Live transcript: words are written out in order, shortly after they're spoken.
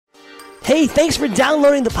Hey, thanks for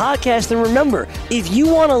downloading the podcast. And remember, if you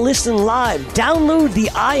want to listen live, download the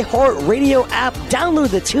iHeartRadio app,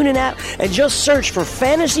 download the TuneIn app, and just search for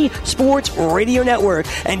Fantasy Sports Radio Network,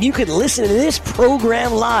 and you can listen to this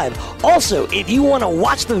program live. Also, if you want to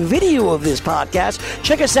watch the video of this podcast,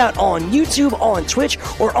 check us out on YouTube, on Twitch,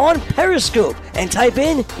 or on Periscope, and type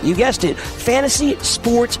in, you guessed it, Fantasy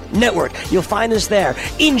Sports Network. You'll find us there.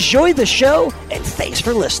 Enjoy the show, and thanks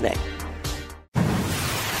for listening.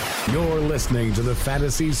 You're listening to the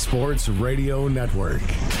Fantasy Sports Radio Network.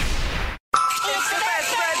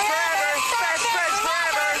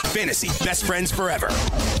 Fantasy Best Friends Forever.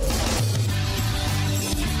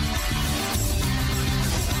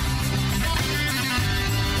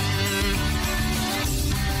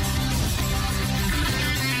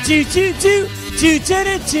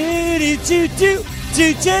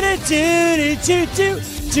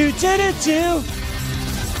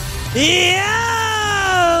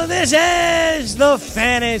 Yeah, this is the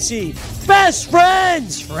Fantasy Best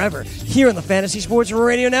Friends Forever here on the Fantasy Sports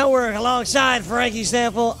Radio Network alongside Frankie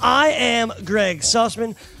Stample. I am Greg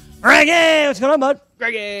Sussman. Greggy, what's going on, bud?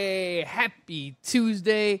 Greggy, happy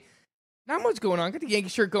Tuesday. Not much going on. Got the Yankee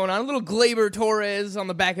shirt going on. A little Gleyber Torres on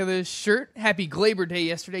the back of the shirt. Happy Gleyber Day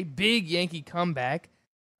yesterday. Big Yankee comeback.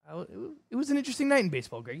 It was an interesting night in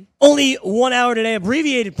baseball, Greggy. Only 1 hour today,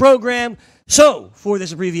 abbreviated program. So, for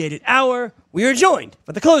this abbreviated hour, we are joined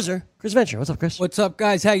by the closer, Chris Venture. What's up, Chris? What's up,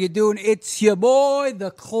 guys? How you doing? It's your boy,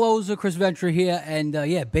 the closer, Chris Venture here. And,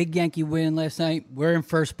 big Yankee win last night. We're in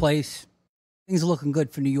first place. Things are looking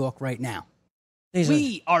good for New York right now.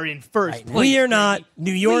 We are in first place. We are not.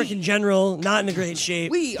 New York in general, not in a great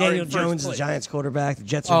shape. Daniel Jones, the Giants quarterback. The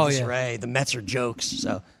Jets are in disarray. The Mets are jokes.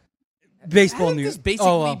 So, baseball news.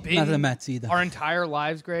 Basically been not the Mets either. Our entire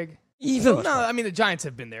lives, Greg. The Giants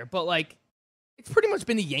have been there, but it's pretty much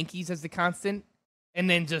been the Yankees as the constant, and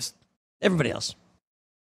then just everybody else.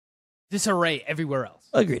 Disarray everywhere else.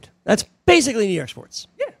 Agreed. That's basically New York sports.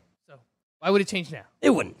 Yeah. So why would it change now? It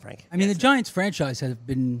wouldn't, Frank. I mean, the Giants franchise has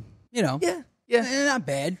been, Yeah. not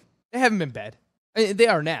bad. They haven't been bad. I mean, they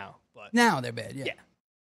are now, but Now they're bad, yeah.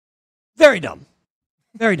 Very dumb.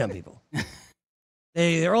 Very dumb people.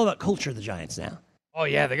 They're all about culture, the Giants now. Oh,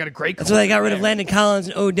 yeah, they got a great culture. That's why they got rid of Landon Collins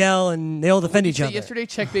and Odell, and they all defend each other. Yesterday,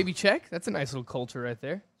 check, baby, check. That's a nice little culture right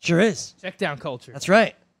there. Sure is. Check down culture. That's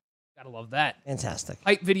right. Gotta love that. Fantastic.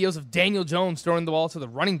 Hype videos of Daniel Jones throwing the ball to the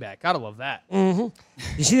running back. Gotta love that. Mm-hmm.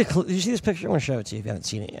 Did you see this picture? I want to show it to you if you haven't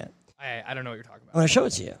seen it yet. I don't know what you're talking about. I want to show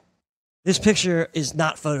it to you. This picture is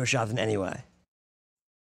not photoshopped in any way.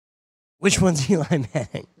 Which one's Eli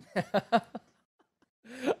Manning?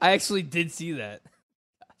 I actually did see that.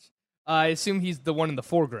 I assume he's the one in the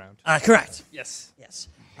foreground. Correct. Yes.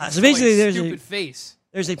 So basically, face.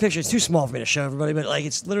 There's a picture. It's too small for me to show everybody, but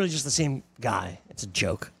it's literally just the same guy. It's a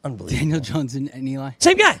joke. Unbelievable. Daniel Jones and Eli.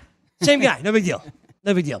 Same guy. No big deal.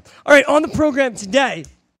 No big deal. All right, on the program today,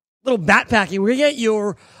 little bat packing. We're gonna get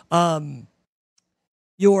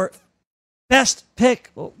your best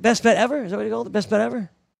pick, best bet ever. Is that what you call it? Best bet ever?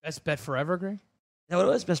 Best bet forever, Greg? Is that what it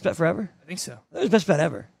was? Best bet forever? I think so. That was best bet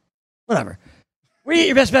ever. Whatever. We're going to get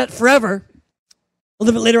your best bet forever. A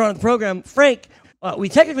little bit later on in the program. Frank, we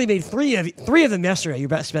technically made three of them yesterday, your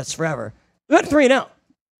best bets forever. We got 3-0.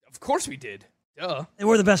 Of course we did. Duh. They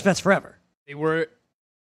were the best bets forever. They were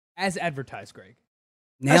as advertised, Greg.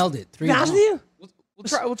 Nailed it. 3-0. Honest with you?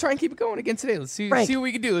 We'll try and keep it going again today. Let's see Frank, what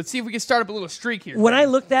we can do. Let's see if we can start up a little streak here. When I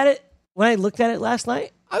looked at it last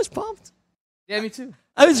night, I was pumped. Yeah, me too.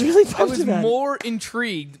 I was really pumped. I was about more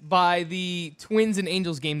intrigued by the Twins and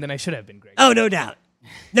Angels game than I should have been, Greg. Oh, no doubt.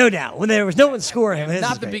 No doubt. When there was no one scoring. I'm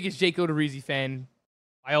not the biggest Jake Odorizzi fan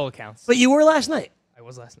by all accounts. But you were last night. I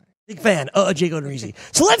was last night. Big fan of Jake Odorizzi.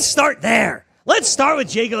 So let's start there. Let's start with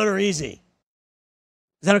Jake Odorizzi. Is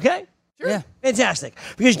that okay? Sure. Yeah. Fantastic.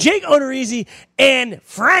 Because Jake Odorizzi and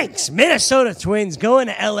Frank's Minnesota Twins go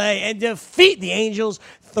into L.A. and defeat the Angels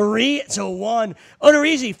 3-1.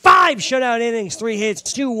 Odorizzi, 5 shutout innings, 3 hits,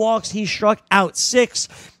 2 walks. He struck out 6.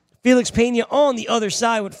 Felix Pena on the other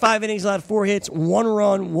side with 5 innings, allowed 4 hits, 1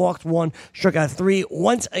 run, walked 1, struck out 3.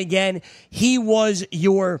 Once again, he was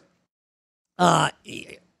your, I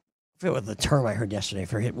forget what the term I heard yesterday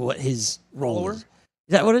for what his role is.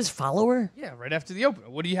 Is that what it is? Follower? Yeah, right after the opener.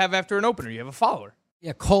 What do you have after an opener? You have a follower.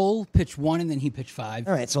 Yeah, Cole pitched 1 and then he pitched 5.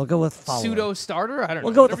 All right, so I'll go with follower. Pseudo starter? I don't know.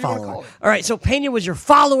 We'll go with the Whatever you wanna follower. call it. All right, so Pena was your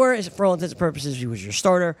follower. For all intents and purposes, he was your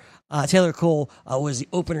starter. Taylor Cole was the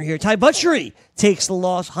opener here. Ty Butchery takes the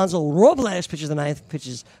loss. Hansel Robles pitches the 9th.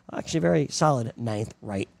 Pitches actually a very solid 9th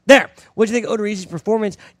right there. What do you think of Odorizzi's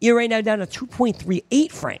performance? You're right now down to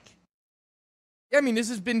 2.38, Frank. Yeah, I mean, this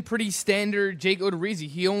has been pretty standard Jake Odorizzi.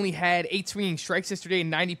 He only had 8 swinging strikes yesterday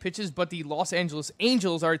and 90 pitches, but the Los Angeles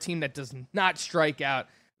Angels are a team that does not strike out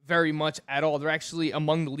very much at all. They're actually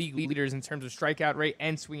among the league leaders in terms of strikeout rate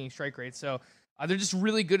and swinging strike rate. So they're just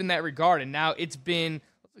really good in that regard. And now it's been,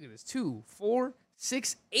 let's look at this, 2, 4,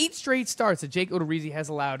 6, 8 straight starts that Jake Odorizzi has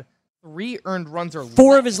allowed 3 earned runs or less.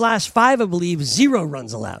 4 of his last 5, I believe, 0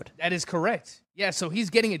 runs allowed. That is correct. Yeah, so he's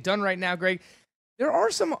getting it done right now, Greg. There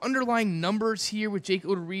are some underlying numbers here with Jake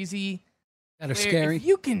Odorizzi That are scary. If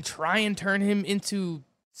you can try and turn him into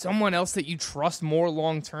someone else that you trust more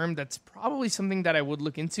long term, that's probably something that I would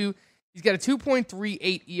look into. He's got a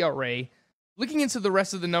 2.38 ERA. Looking into the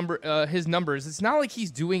rest of the his numbers, it's not like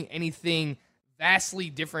he's doing anything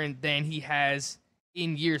vastly different than he has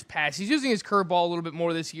in years past. He's using his curveball a little bit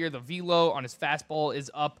more this year. The velo on his fastball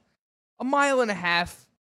is up 1.5 miles.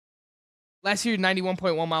 Last year,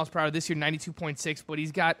 91.1 miles per hour. This year, 92.6. But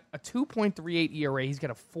he's got a 2.38 ERA. He's got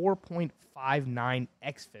a 4.59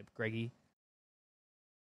 xFIP, Greggy.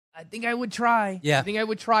 I think I would try. Yeah. I think I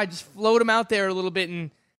would try. Just float him out there a little bit and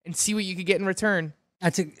see what you could get in return.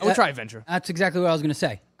 I would try Ventura. That's exactly what I was going to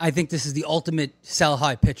say. I think this is the ultimate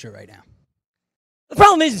sell-high pitcher right now. The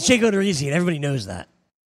problem is it's Jake Odorizzi, and everybody knows that.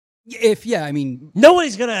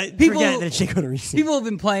 Nobody's going to forget that it's Jake Odorizzi. People have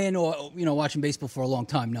been playing or watching baseball for a long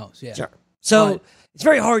time knows. Yeah. Sure. So it's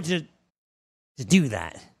very hard to do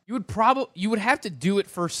that. You would have to do it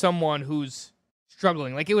for someone who's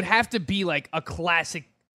struggling. Like it would have to be like a classic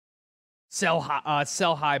sell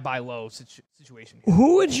high buy low situation.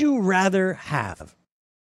 Who would you rather have?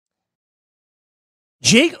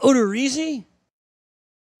 Jake Odorizzi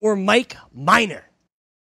or Mike Minor?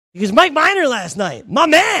 Because Mike Minor last night, my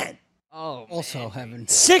man. Oh, also having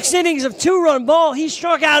 6 innings of 2-run ball. He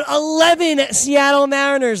struck out 11 Seattle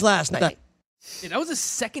Mariners last night. Yeah, that was the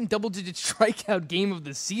second double-digit strikeout game of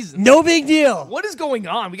the season. No big deal. What is going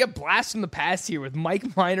on? We got blasts from the past here with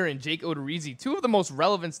Mike Minor and Jake Odorizzi, 2 of the most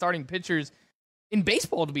relevant starting pitchers in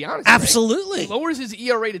baseball, to be honest. Absolutely. Right? He lowers his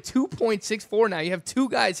ERA to 2.64 now. You have 2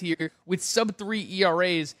 guys here with sub-3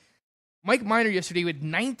 ERAs. Mike Minor yesterday with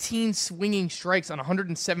 19 swinging strikes on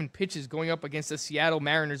 107 pitches going up against the Seattle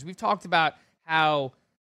Mariners. We've talked about how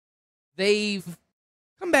they've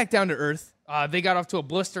come back down to earth. They got off to a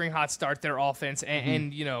blistering hot start, their offense,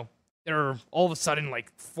 and they're all of a sudden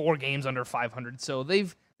like 4 games under 500. So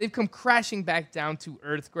they've come crashing back down to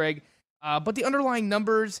earth, Greg. But the underlying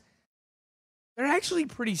numbers, they're actually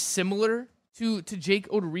pretty similar to Jake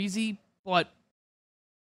Odorizzi, but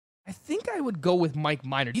I think I would go with Mike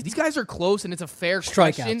Minor. These guys are close, and it's a fair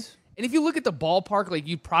question. Strikeouts. And if you look at the ballpark, like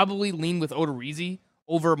you'd probably lean with Odorizzi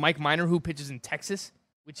over Mike Minor, who pitches in Texas,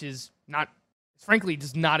 which is not, frankly,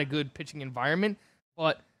 just not a good pitching environment.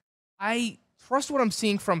 But I trust what I'm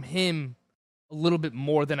seeing from him a little bit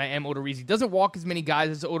more than I am Odorizzi. Doesn't walk as many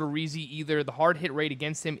guys as Odorizzi either. The hard hit rate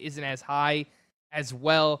against him isn't as high as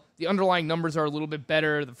well. The underlying numbers are a little bit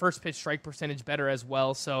better. The first pitch strike percentage better as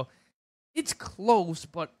well. So it's close,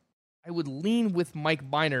 but I would lean with Mike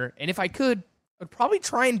Minor. And if I could, I'd probably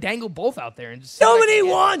try and dangle both out there. And just Nobody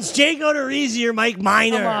wants Jake Odorizzi or Mike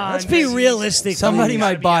Minor. Come on, Let's be man. realistic. Somebody please.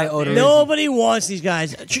 might buy Odorizzi. Nobody wants these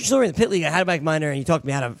guys. True story in the pit league, I had Mike Minor, and he talked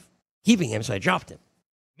me out of keeping him, so I dropped him.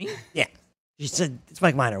 Me? Yeah. He said, it's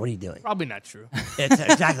Mike Minor. What are you doing? Probably not true. That's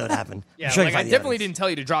exactly what happened. Yeah, I'm sure like you I can find the definitely evidence. didn't tell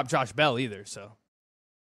you to drop Josh Bell either, so.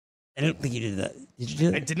 I don't think you did that. Did you do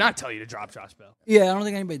that? I did not tell you to drop Josh Bell. Yeah, I don't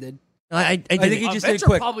think anybody did. No, I did. think he just did it Venture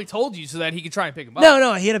quick. probably told you so that he could try and pick him up.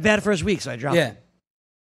 No, he had a bad first week, so I dropped Yeah. him.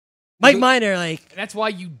 Mike Minor, like, And that's why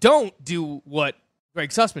you don't do what Greg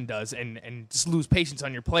Sussman does and just lose patience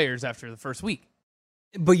on your players after the first week.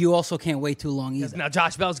 But you also can't wait too long either. Now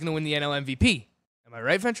Josh Bell's going to win the NL MVP. Am I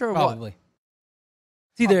right, Venture, or Probably. what?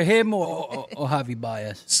 It's either him or Javi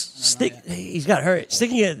Baez. he's got hurt.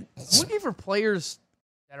 Sticking it. I'm looking for players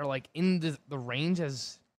that are like in the range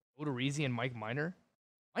as Odorizzi and Mike Minor.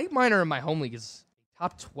 Mike Minor in my home league is a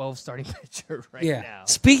top 12 starting pitcher right now.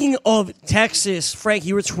 Speaking of Texas, Frank,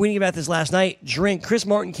 you were tweeting about this last night. Chris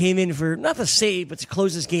Martin came in for not the save, but to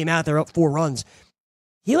close this game out. They're up 4 runs.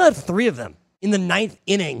 He led 3 of them in the 9th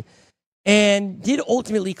inning and did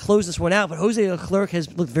ultimately close this one out. But Jose Leclerc has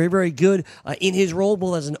looked very, very good in his role,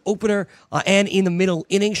 both as an opener and in the middle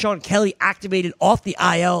inning. Sean Kelly activated off the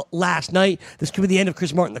IL last night. This could be the end of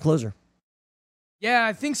Chris Martin, the closer. Yeah,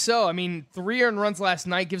 I think so. I mean, 3 earned runs last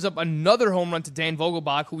night, gives up another home run to Dan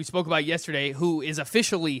Vogelbach, who we spoke about yesterday, who is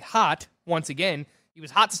officially hot once again. He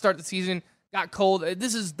was hot to start the season, got cold.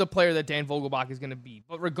 This is the player that Dan Vogelbach is going to be.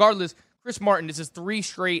 But regardless, Chris Martin, this is 3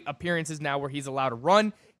 straight appearances now where he's allowed a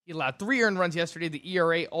run. He allowed 3 earned runs yesterday, the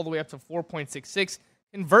ERA all the way up to 4.66.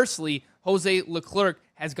 Conversely, Jose Leclerc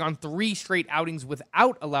has gone 3 straight outings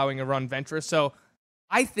without allowing a run Ventura. So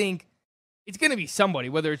I think it's going to be somebody,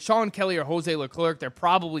 whether it's Sean Kelly or Jose Leclerc. They're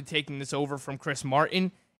probably taking this over from Chris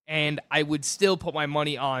Martin, and I would still put my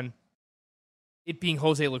money on it being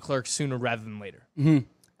Jose Leclerc sooner rather than later. Mm-hmm.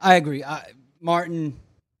 I agree. Martin,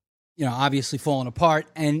 obviously falling apart,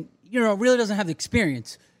 and really doesn't have the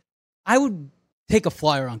experience. I would take a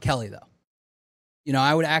flyer on Kelly, though.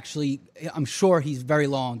 I would I'm sure he's very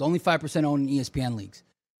low owned, only 5% owned in ESPN leagues.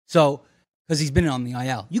 So, because he's been on the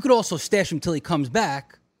IL. You could also stash him till he comes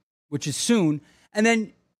back, which is soon. And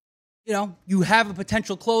then, you have a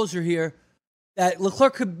potential closer here that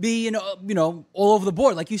Leclerc could be, all over the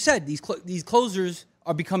board. Like you said, these closers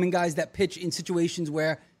are becoming guys that pitch in situations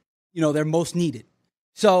where, they're most needed.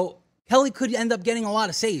 So Kelly could end up getting a lot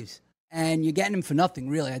of saves. And you're getting him for nothing,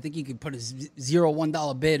 really. I think you could put a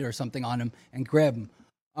 $1 bid or something on him and grab him.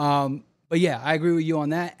 But yeah, I agree with you on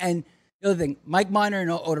that. And the other thing, Mike Minor and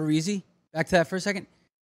Odorizzi, back to that for a second,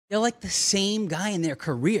 they're like the same guy in their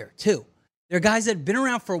career, too. They're guys that have been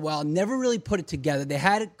around for a while, never really put it together. They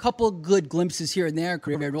had a couple of good glimpses here and there in their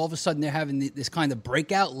career, and all of a sudden they're having this kind of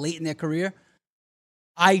breakout late in their career.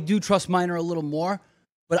 I do trust Minor a little more,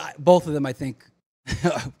 but both of them, I think,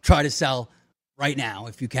 try to sell right now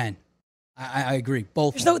if you can. I agree.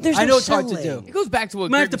 Both. I know it's hard to do. It goes back to what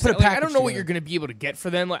Greg was saying. I don't know what you're going to be able to get for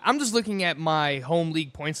them. I'm just looking at my home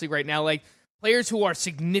league points league right now. Players who are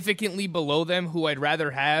significantly below them who I'd rather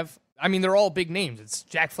have. I mean, they're all big names. It's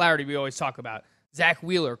Jack Flaherty we always talk about. Zach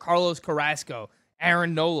Wheeler, Carlos Carrasco,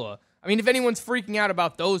 Aaron Nola. I mean, if anyone's freaking out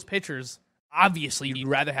about those pitchers, obviously you'd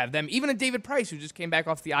rather have them. Even a David Price who just came back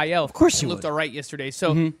off the IL. Of course he looked all right yesterday.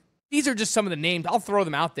 So these are just some of the names. I'll throw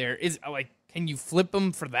them out there. Can you flip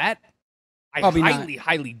them for that? I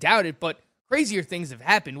highly doubt it, but crazier things have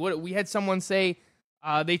happened. We had someone say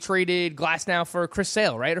they traded Glasnow for Chris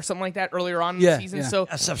Sale, right? Or something like that earlier on in the season.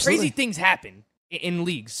 Yeah. So crazy things happen in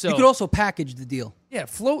leagues. So you could also package the deal. Yeah,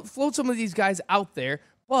 float some of these guys out there.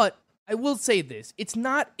 But I will say this. It's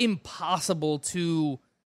not impossible to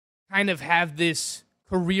kind of have this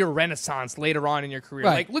career renaissance later on in your career.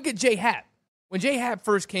 Right. Look at J. Happ. When J. Happ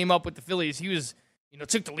first came up with the Phillies, he was,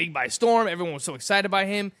 took the league by storm. Everyone was so excited by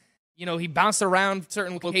him. He bounced around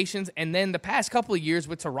certain locations, and then the past couple of years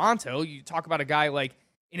with Toronto, you talk about a guy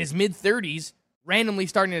in his mid-30s randomly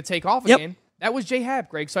starting to take off again. That was J. Happ,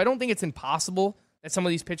 Greg. So I don't think it's impossible that some of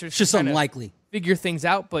these pitchers just unlikely figure things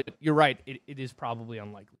out, but you're right. It is probably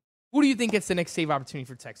unlikely. Who do you think gets the next save opportunity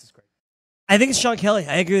for Texas, Greg? I think it's Sean Kelly.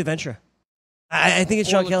 I agree with Ventura. I think it's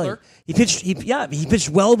Sean Kelly. He pitched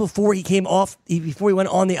well before he came off, before he went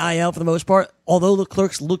on the IL for the most part, although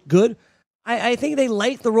Leclerc's looked good. I think they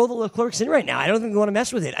like the role that Leclerc's in right now. I don't think they want to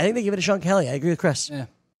mess with it. I think they give it to Sean Kelly. I agree with Chris. Yeah.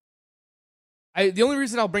 The only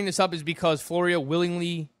reason I'll bring this up is because Florio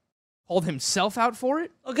willingly called himself out for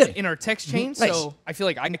it. Oh, good. In our text chain, Nice. So I feel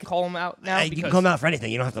like I can call him out now. You can call him out for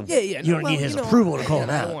anything. You don't have to. Yeah. You don't need his approval to call him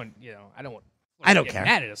out. I don't care.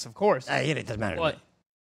 Mad at us, of course. It doesn't matter. But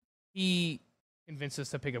he convinced us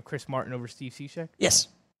to pick up Chris Martin over Steve Cishek. Yes.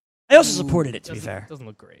 I also supported it. To be fair, doesn't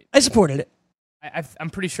look great. I supported it. I'm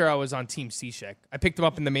pretty sure I was on Team Cishek. I picked him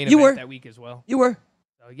up in the main event that week as well. You were.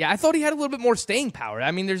 So, yeah, I thought he had a little bit more staying power. I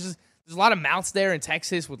mean, there's a lot of mouths there in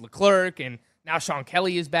Texas with Leclerc, and now Sean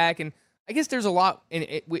Kelly is back, and I guess there's a lot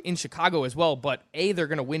in Chicago as well. But A, they're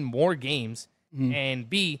going to win more games, and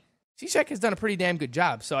B, Cishek has done a pretty damn good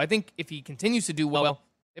job. So I think if he continues to do well,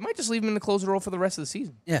 they might just leave him in the closer role for the rest of the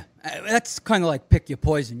season. Yeah, that's kind of like pick your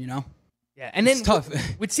poison, Yeah, and then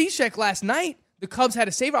with Cishek last night, the Cubs had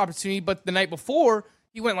a save opportunity, but the night before,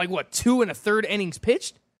 he went 2 1/3 innings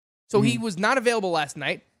pitched. So he was not available last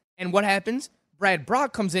night. And what happens? Brad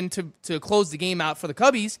Brock comes in to close the game out for the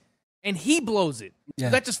Cubbies, and he blows it. Yeah.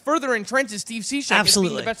 So that just further entrenches Steve Cishek as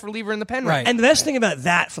being the best reliever in the pen right. And the best thing about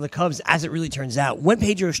that for the Cubs, as it really turns out,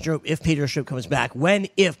 if Pedro Strop comes back,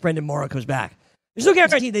 if Brendan Morrow comes back, there's no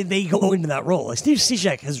guarantee they go into that role. Steve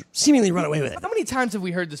Cishek has seemingly run away with it. How many times have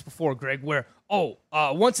we heard this before, Greg, where,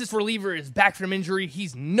 once this reliever is back from injury,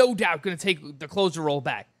 he's no doubt going to take the closer role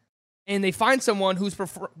back. And they find someone who's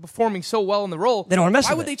performing so well in the role, they don't want to mess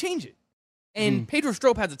with it. Why would they change it? And Pedro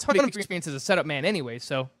Strop has a ton of experience as a setup man anyway,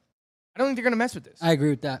 so I don't think they're going to mess with this. I agree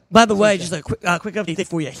with that. By the way, just a quick update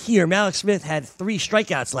for you here. Malik Smith had 3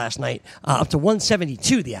 strikeouts last night, up to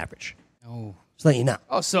 172 the average. Oh. Just letting you know.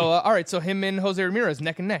 Oh, so all right. So him and Jose Ramirez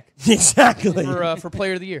neck and neck. Exactly. For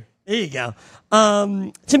Player of the Year. There you go.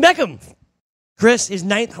 Tim Beckham. Chris, his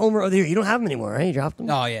 9th homer of the year. You don't have him anymore, right? You dropped him?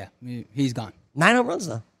 Oh, yeah. He's gone. 9 home runs,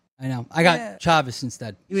 though. I know. I got Chavez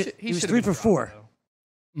instead. He was 3 for 4.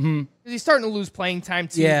 He's starting to lose playing time,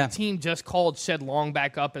 too. Yeah. The team just called Shed Long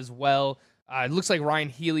back up as well. It looks like Ryan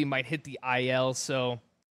Healy might hit the IL, so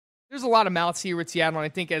there's a lot of mouths here with Seattle, and I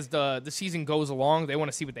think as the season goes along, they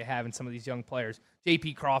want to see what they have in some of these young players.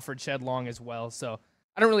 J.P. Crawford, Shed Long as well, so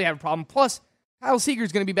I don't really have a problem. Plus, Kyle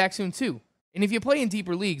Seager's going to be back soon, too. And if you play in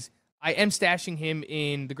deeper leagues, I am stashing him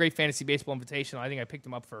in the Great Fantasy Baseball Invitational. I think I picked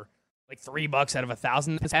him up for like $3 out of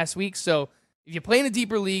 1,000 this past week. So if you play in a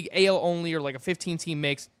deeper league, AL only, or like a 15-team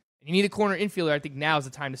mix, and you need a corner infielder, I think now is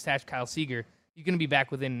the time to stash Kyle Seager. He's going to be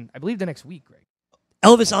back within, I believe, the next week, Greg.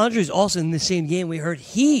 Elvis Andrus also in the same game. We heard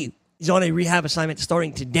he is on a rehab assignment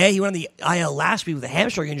starting today. He went on the IL last week with a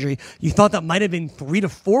hamstring injury. You thought that might have been 3 to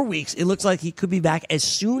 4 weeks. It looks like he could be back as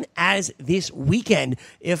soon as this weekend,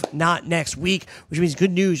 if not next week, which means good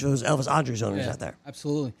news for those Elvis Andrus owners out there.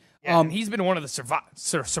 Absolutely. Yeah, he's been one of the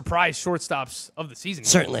surprise shortstops of the season.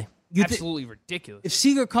 Certainly. Absolutely ridiculous. If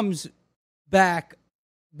Seager comes back,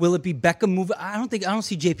 will it be Beckham move? I don't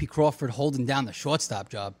see J.P. Crawford holding down the shortstop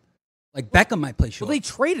job. Like Beckham might play short. Well, they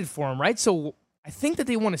traded for him, right? So I think that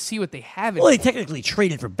they want to see what they have. Well, they technically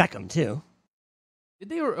traded for Beckham, too. Did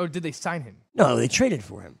they, or did they sign him? No, they traded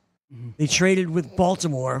for him. Mm-hmm. They traded with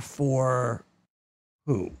Baltimore for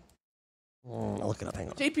who? I'll look it up. Hang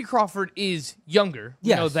on. J.P. Crawford is younger.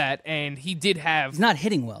 We know that, and he did have... He's not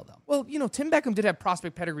hitting well, though. Well, Tim Beckham did have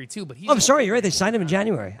prospect pedigree, too, but he's... I'm sorry, you're right. They signed him in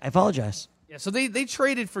January. I apologize. Yeah, so they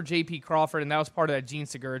traded for J.P. Crawford, and that was part of that Gene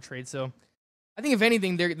Segura trade, so... I think if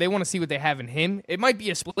anything, they want to see what they have in him. It might be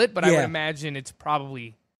a split, but I would imagine it's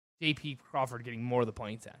probably J.P. Crawford getting more of the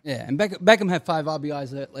playing time. Yeah, and Beckham had 5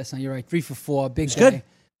 RBIs last night. You're right, 3 for 4, big day. Good.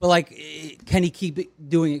 But can he keep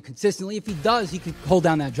doing it consistently? If he does, he could hold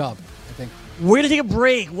down that job, I think. We're going to take a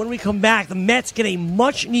break. When we come back, the Mets get a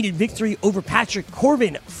much-needed victory over Patrick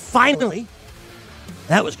Corbin. Finally.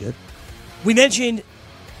 That was good. We mentioned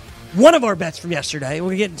one of our bets from yesterday. We're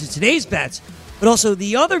going to get into today's bets. But also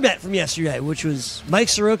the other bet from yesterday, which was Mike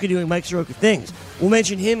Soroka doing Mike Soroka things. We'll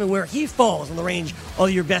mention him and where he falls on the range of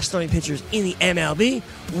your best starting pitchers in the MLB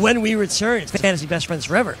when we return. It's Fantasy Best Friends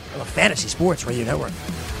Forever on the Fantasy Sports Radio Network.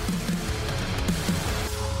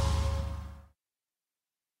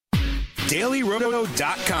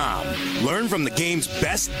 DailyRoto.com. Learn from the game's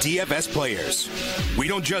best DFS players. We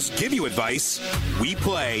don't just give you advice, we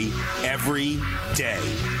play every day.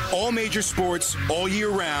 All major sports, all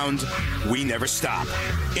year round, we never stop.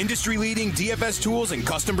 Industry-leading DFS tools and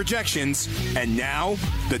custom projections, and now,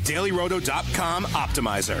 the DailyRoto.com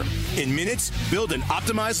Optimizer. In minutes, build an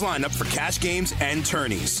optimized lineup for cash games and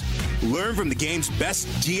tourneys. Learn from the game's best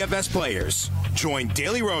DFS players. Join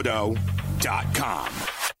DailyRoto.com.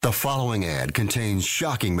 The following ad contains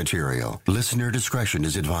shocking material. Listener discretion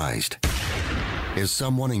is advised. Is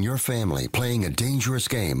someone in your family playing a dangerous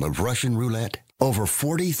game of Russian roulette? Over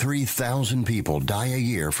 43,000 people die a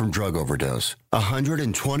year from drug overdose.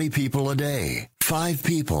 120 people a day. 5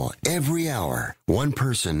 people every hour. 1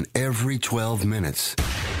 person every 12 minutes.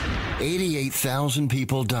 88,000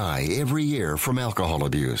 people die every year from alcohol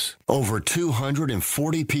abuse. Over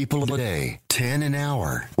 240 people a day. 10 an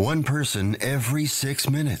hour. 1 person every 6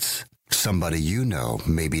 minutes. Somebody you know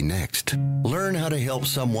may be next. Learn how to help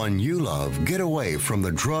someone you love get away from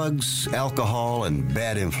the drugs, alcohol, and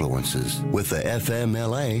bad influences. With the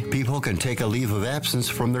FMLA, people can take a leave of absence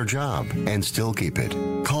from their job and still keep it.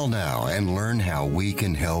 Call now and learn how we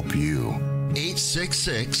can help you.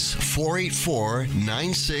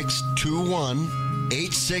 866-484-9621.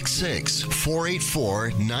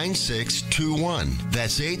 866-484-9621.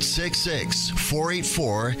 That's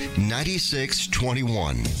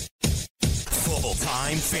 866-484-9621.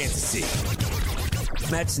 Full-time fantasy.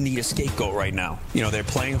 Mets need a scapegoat right now. They're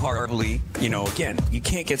playing horribly. Again, you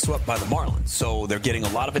can't get swept by the Marlins. So they're getting a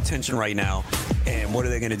lot of attention right now. And what are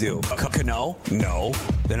they going to do? Cano? No.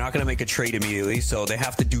 They're not going to make a trade immediately, so they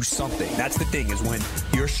have to do something. That's the thing, is when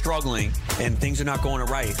you're struggling and things are not going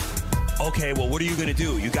right. Okay, well, what are you going to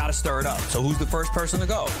do? You got to stir it up. So who's the first person to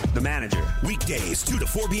go? The manager. Weekdays, 2 to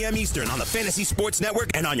 4 p.m. Eastern on the Fantasy Sports Network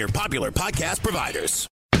and on your popular podcast providers.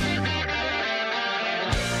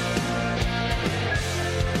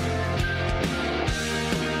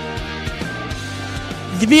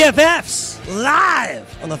 The BFFs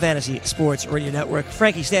live on the Fantasy Sports Radio Network.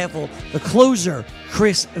 Frankie Stanfield, the closer,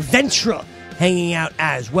 Chris Ventura, hanging out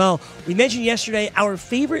as well. We mentioned yesterday our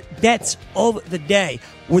favorite bets of the day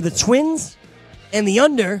were the Twins and the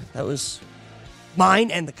under. That was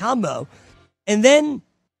mine and the combo. And then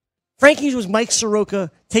Frankie's was Mike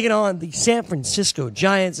Soroka taking on the San Francisco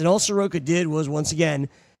Giants. And all Soroka did was, once again,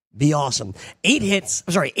 be awesome. 8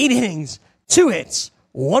 innings, 2 hits.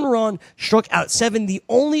 1 run, struck out 7. The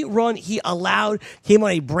only run he allowed came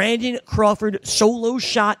on a Brandon Crawford solo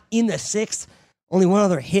shot in the 6th. Only one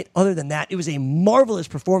other hit other than that. It was a marvelous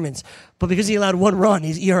performance, but because he allowed 1 run,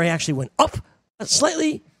 his ERA actually went up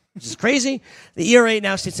slightly, which is crazy. The ERA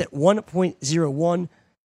now sits at 1.01.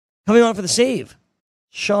 Coming on for the save,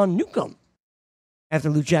 Sean Newcomb. After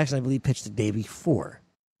Luke Jackson, I believe, pitched the day before.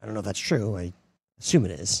 I don't know if that's true. I assume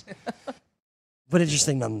it is. But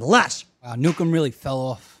interesting nonetheless. Wow, Newcomb really fell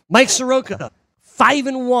off. Mike Soroka,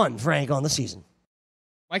 5-1, Frank, on the season.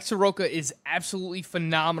 Mike Soroka is absolutely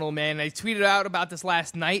phenomenal, man. I tweeted out about this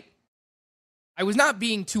last night. I was not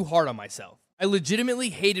being too hard on myself. I legitimately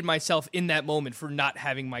hated myself in that moment for not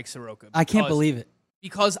having Mike Soroka. I can't believe it.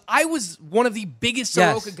 Because I was one of the biggest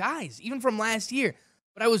Soroka guys, even from last year.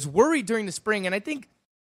 But I was worried during the spring, and I think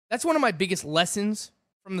that's one of my biggest lessons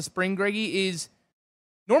from the spring, Greggy, is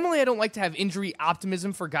normally I don't like to have injury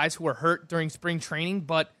optimism for guys who are hurt during spring training,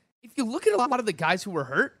 but if you look at a lot of the guys who were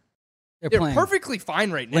hurt, they're perfectly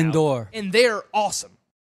fine right now. Lindor. And they're awesome.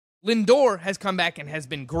 Lindor has come back and has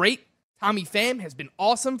been great. Tommy Pham has been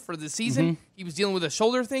awesome for the season. He was dealing with a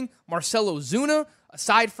shoulder thing. Marcelo Zuna,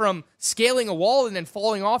 aside from scaling a wall and then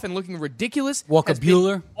falling off and looking ridiculous, Walker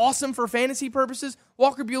Buehler, awesome for fantasy purposes.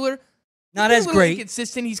 Walker Buehler, not as great.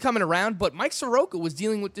 Inconsistent. He's coming around, but Mike Soroka was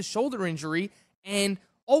dealing with this shoulder injury, and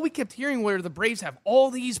all we kept hearing were the Braves have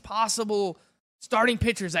all these possible starting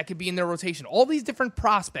pitchers that could be in their rotation, all these different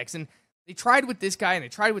prospects, and they tried with this guy, and they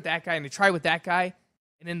tried with that guy, and they tried with that guy.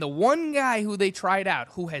 And then the one guy who they tried out,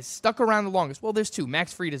 who has stuck around the longest, well, there's 2.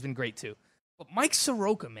 Max Fried has been great too. But Mike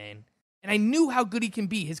Soroka, man, and I knew how good he can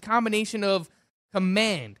be. His combination of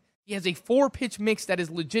command. He has a 4-pitch mix that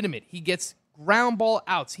is legitimate. He gets ground ball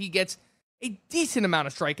outs. He gets a decent amount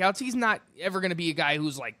of strikeouts. He's not ever going to be a guy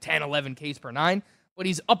who's like 10, 11 Ks per 9, but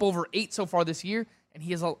he's up over 8 so far this year. And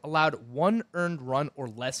he has allowed 1 earned run or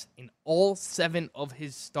less in all 7 of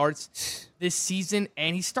his starts this season.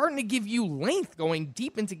 And he's starting to give you length going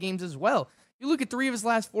deep into games as well. You look at 3 of his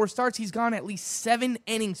last 4 starts, he's gone at least 7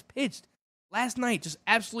 innings pitched. Last night, just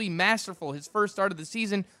absolutely masterful. His first start of the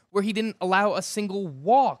season where he didn't allow a single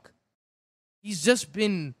walk. He's just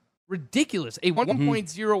been ridiculous. A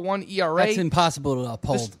 1.01 ERA. That's impossible to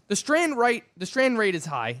uphold. The strand rate is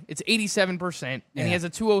high. It's 87%, and he has a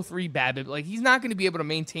 203 BABIP. Like, he's not going to be able to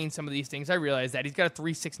maintain some of these things. I realize that. He's got a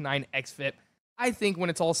 3.69 xFIP. I think when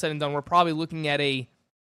it's all said and done, we're probably looking at a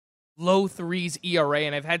low 3s ERA,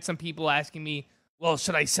 and I've had some people asking me, well,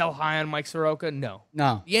 should I sell high on Mike Soroka? No.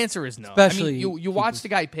 The answer is no. Especially you watch the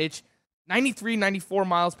guy pitch, 93, 94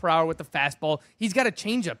 miles per hour with the fastball. He's got a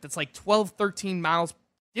changeup that's like 12, 13 miles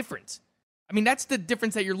difference. I mean, that's the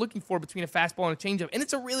difference that you're looking for between a fastball and a changeup, and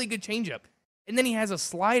it's a really good changeup. And then he has a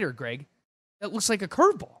slider, Greg, that looks like a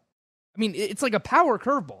curveball. I mean, it's like a power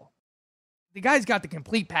curveball. The guy's got the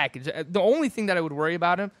complete package. The only thing that I would worry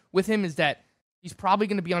about with him is that he's probably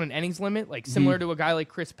going to be on an innings limit, like similar to a guy like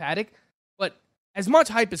Chris Paddock. But as much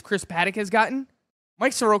hype as Chris Paddock has gotten,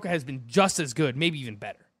 Mike Soroka has been just as good, maybe even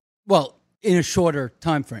better. Well, in a shorter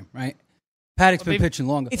time frame, right? Paddock's been pitching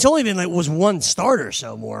longer. It's only been was 1 start or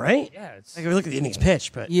so more, right? Yeah. It's, like, if we look at the innings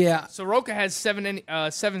pitch, but yeah. Soroka has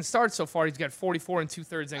 7 starts so far. He's got 44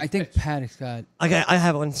 2/3 innings. I think Paddock's got. I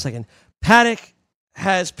have 1 second. Paddock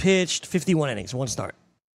has pitched 51 innings, 1 start.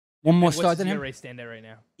 One more start than him. ERA stand at right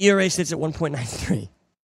now? ERA sits at 1.93.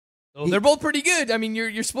 So they're both pretty good. I mean,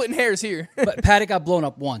 you're splitting hairs here. But Paddock got blown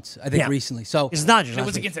up once, I think, recently. So it's Dodgers. It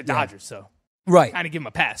was against the Dodgers, so right. Kind of give him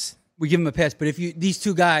a pass. We give him a pass, but if these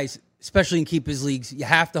 2 guys, especially in keepers leagues, you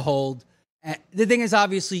have to hold. The thing is,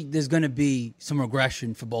 obviously, there's going to be some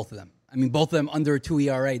regression for both of them. I mean, both of them under a 2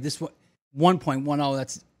 ERA. This 1.10,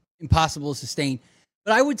 that's impossible to sustain.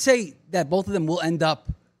 But I would say that both of them will end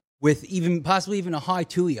up with possibly even a high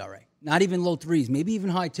 2 ERA. Not even low 3s, maybe even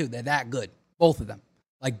high 2. They're that good, both of them.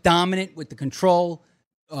 Like dominant with the control,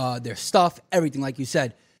 their stuff, everything, like you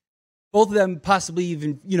said. Both of them possibly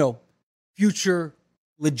even, future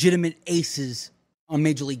legitimate aces on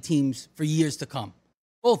major league teams for years to come.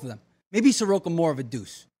 Both of them. Maybe Soroka more of a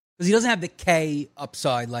deuce because he doesn't have the K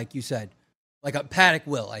upside, like you said. Like a Paddock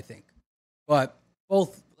will, I think. But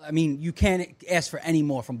both, I mean, you can't ask for any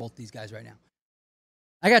more from both these guys right now.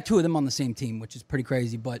 I got 2 of them on the same team, which is pretty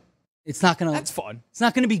crazy, but it's not going to. That's fun. It's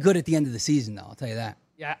not going to be good at the end of the season, though, I'll tell you that.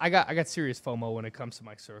 Yeah, I got serious FOMO when it comes to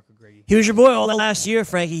Mike Soroka, Greggy. He was your boy all last year,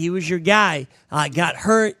 Frankie. He was your guy. Got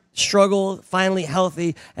hurt, struggled, finally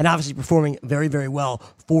healthy, and obviously performing very, very well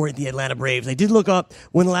for the Atlanta Braves. I did look up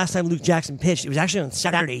when the last time Luke Jackson pitched. It was actually on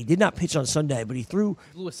Saturday. He did not pitch on Sunday, but he blew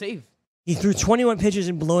a save. He threw 21 pitches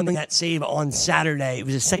and blowing that save on Saturday. It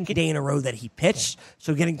was the second day in a row that he pitched,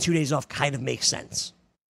 so getting 2 days off kind of makes sense.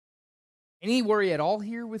 Any worry at all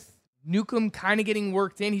here with Newcomb kind of getting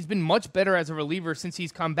worked in. He's been much better as a reliever since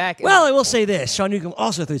he's come back. Well, I will say this. Sean Newcomb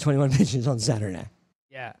also threw 21 pitches on Saturday.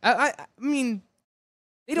 Yeah. I mean,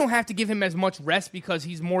 they don't have to give him as much rest because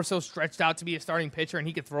he's more so stretched out to be a starting pitcher, and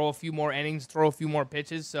he could throw a few more innings, throw a few more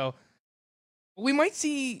pitches. So we might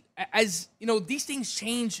see, as you know, these things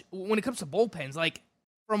change when it comes to bullpens. Like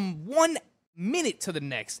from 1 minute to the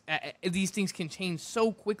next, these things can change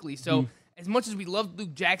so quickly. So as much as we love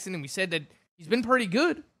Luke Jackson, and we said that he's been pretty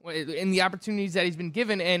good in the opportunities that he's been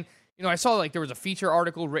given, and you know, I saw like there was a feature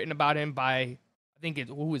article written about him by, I think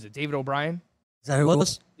who was it, David O'Brien? Is that who it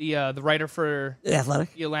was? The writer for The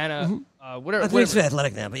Athletic? the Atlanta, whatever. I think it's The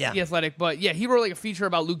Athletic now, but yeah. The Athletic, but yeah, he wrote like a feature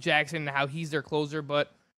about Luke Jackson and how he's their closer.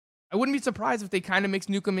 But I wouldn't be surprised if they kind of mix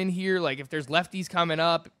Newcomb in here. Like if there's lefties coming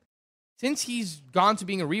up, since he's gone to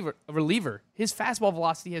being a reliever, his fastball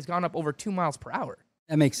velocity has gone up over 2 miles per hour.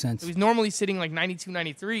 That makes sense. So he's normally sitting like 92,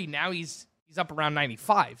 93. Now he's up around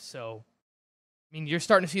 95. So I mean, you're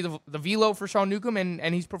starting to see the velo for Sean Newcomb,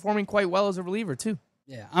 and he's performing quite well as a reliever too.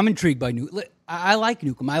 Yeah, I'm intrigued by Newcomb. I like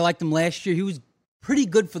Newcomb. I liked him last year. He was pretty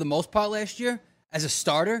good for the most part last year as a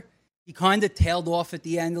starter. He kind of tailed off at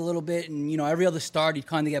the end a little bit, and, you know, every other start he'd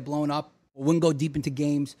kind of get blown up or wouldn't go deep into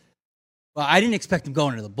games. Well, I didn't expect him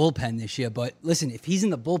going into the bullpen this year, but listen, if he's in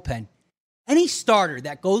the bullpen, any starter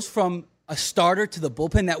that goes from a starter to the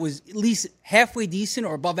bullpen that was at least halfway decent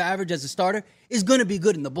or above average as a starter is going to be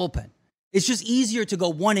good in the bullpen. It's just easier to go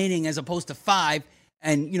 1 inning as opposed to 5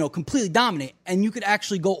 and, you know, completely dominate. And you could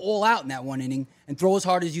actually go all out in that 1 inning and throw as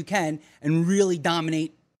hard as you can and really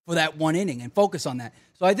dominate for that 1 inning and focus on that.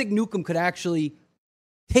 So I think Newcomb could actually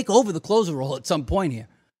take over the closer role at some point here.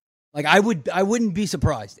 Like I wouldn't be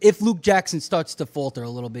surprised if Luke Jackson starts to falter a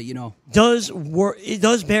little bit, you know. It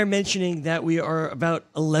does bear mentioning that we are about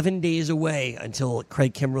 11 days away until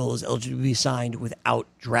Craig Kimbrell is eligible to be signed without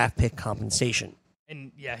draft pick compensation.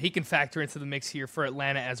 And, yeah, he can factor into the mix here for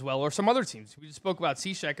Atlanta as well, or some other teams. We just spoke about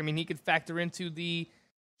Cishek. I mean, he could factor into the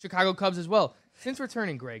Chicago Cubs as well. Since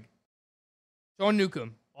returning, Greg, Sean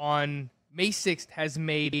Newcomb on May 6th has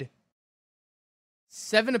made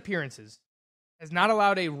 7 appearances, has not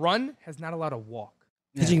allowed a run, has not allowed a walk.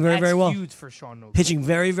 Pitching very, very well. That's huge for Sean Newcomb. Pitching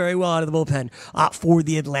very, very well out of the bullpen for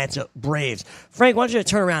the Atlanta Braves. Frank, why don't you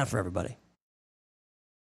turn around for everybody?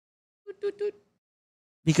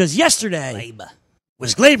 Because yesterday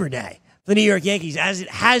was Gleyber Day for the New York Yankees, as it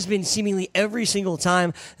has been seemingly every single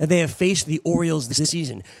time that they have faced the Orioles this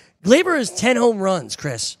season. Gleyber has 10 home runs,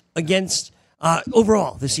 Chris, against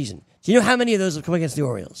overall this season. Do you know how many of those have come against the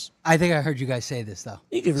Orioles? I think I heard you guys say this, though.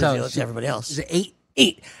 You can reveal it to everybody else. Is it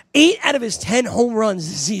 8? 8 out of his 10 home runs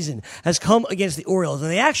this season has come against the Orioles. And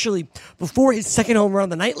they actually, before his second home run of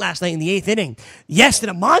the night last night in the 8th inning, did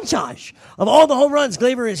a montage of all the home runs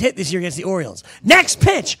Gleyber has hit this year against the Orioles. Next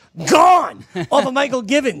pitch, gone off of Michael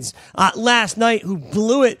Givens last night, who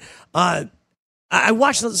blew it. I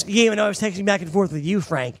watched this game, and I was texting back and forth with you,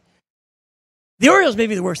 Frank. The Orioles may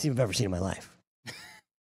be the worst team I've ever seen in my life.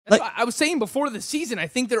 That's why I was saying before the season, I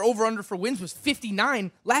think their over-under for wins was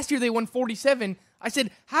 59. Last year they won 47. I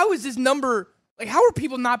said, how is this number, like, how are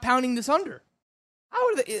people not pounding this under? How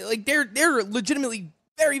are they, like, they're legitimately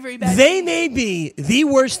very, very bad. They may be the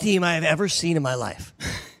worst team I have ever seen in my life.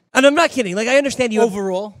 And I'm not kidding. Like, I understand you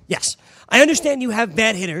overall. Yes. I understand you have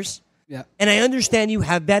bad hitters. Yeah. And I understand you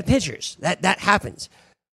have bad pitchers. That happens.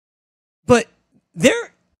 But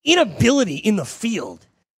their inability in the field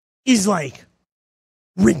is, like,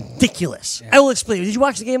 ridiculous. Yeah. I will explain. Did you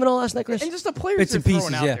watch the game at all last night, Chris? And just the players Bits they're and pieces,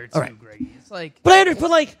 throwing out yeah. there, too, All right. Greg. It's like, But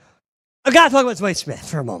I got to talk about Dwight Smith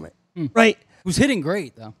for a moment, right? Who's hitting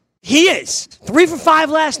great, though. He is 3 for 5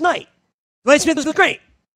 last night. Dwight Smith was great.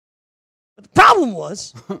 But the problem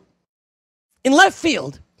was, in left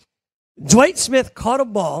field, Dwight Smith caught a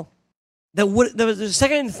ball there was a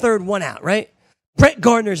second and third, 1 out, right? Brett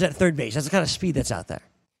Gardner's at third base. That's the kind of speed that's out there.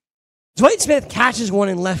 Dwight Smith catches one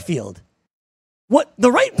in left field. What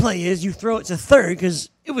the right play is, you throw it to third because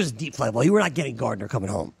it was a deep fly ball. You were not getting Gardner coming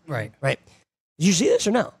home. Right. Right. Did you see this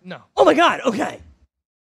or no? no. Oh, my God. Okay.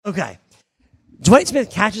 Dwight Smith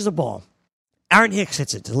catches a ball. Aaron Hicks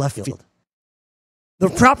hits it to left field. The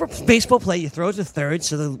proper baseball play, you throw it to third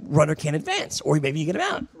so the runner can't advance, or maybe you get him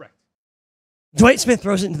out. Correct. Dwight Smith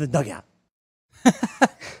throws it into the dugout.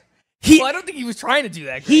 Well, I don't think he was trying to do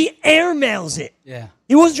that, Greg. He airmails it. Yeah.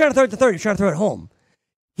 He wasn't trying to throw it to third. He was trying to throw it home.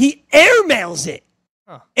 He airmails it.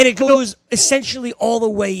 Huh. And it goes essentially all the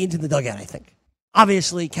way into the dugout, I think.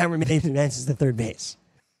 Obviously, Cameron Mason advances to third base.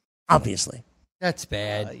 Obviously. That's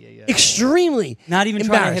bad. Extremely Not even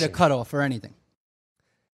trying to hit a embarrassing. cutoff or anything.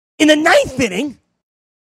 In the 9th inning,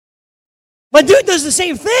 my dude does the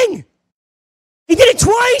same thing. He did it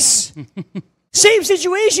twice. Same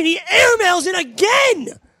situation. He airmails it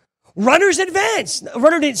again. Runners advanced.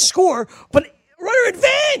 Runner didn't score, but runner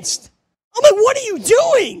advanced. I'm like, what are you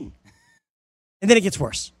doing? And then it gets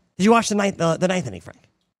worse. Did you watch the ninth inning, Frank?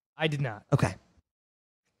 I did not. Okay.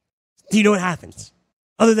 Do you know what happens?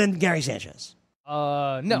 Other than Gary Sanchez.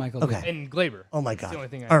 No. Michael Okay. And Glaber. Oh, my That's God. the only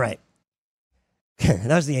thing I All right. That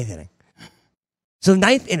was the 8th inning. So,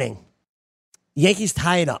 9th inning, Yankees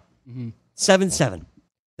tie it up. 7-7.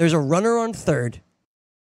 There's a runner on third,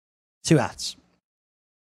 2 outs.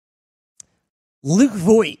 Luke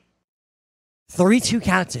Voit, 3-2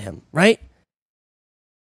 count to him, right?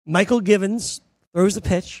 Michael Givens throws the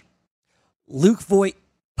pitch. Luke Voit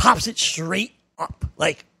pops it straight up,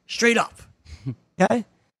 like straight up. Okay?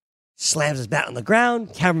 Slams his bat on the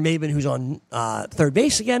ground. Cameron Maybin, who's on third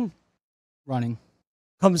base again, Running.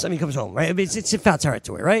 comes home, right? I mean, it's in foul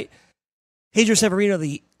territory, right? Pedro Severino,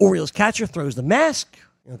 the Orioles catcher, throws the mask.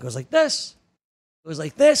 It goes like this,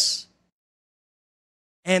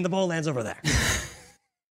 and the ball lands over there.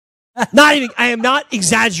 I am not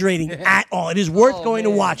exaggerating at all. It is worth going to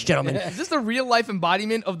watch, gentlemen. Is this the real life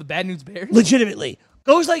embodiment of the Bad News Bears? Legitimately.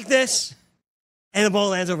 Goes like this, and the ball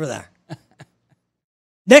lands over there.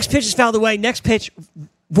 Next pitch is fouled away. Next pitch,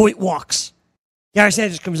 Voit walks. Gary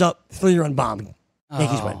Sanchez comes up, 3-run bomb.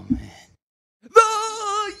 Yankees win. Man.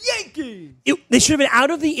 The Yankees! They should have been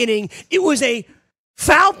out of the inning. It was a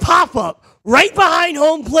foul pop-up right behind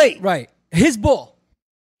home plate. Right. His ball.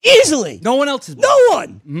 Easily. No one else's ball. No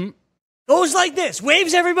one. Goes like this.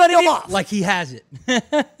 Waves everybody off. Like he has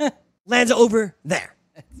it. Lands over there.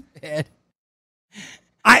 Bad.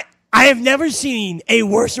 I have never seen a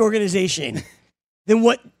worse organization than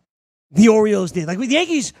what the Orioles did. Like with the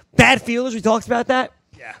Yankees, bad fielders, we talked about that.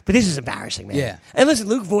 Yeah. But this is embarrassing, man. Yeah. And listen,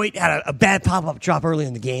 Luke Voit had a bad pop-up drop early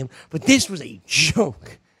in the game, but this was a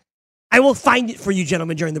joke. I will find it for you,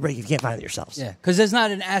 gentlemen, during the break if you can't find it yourselves. Yeah, because there's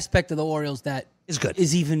not an aspect of the Orioles that It's good.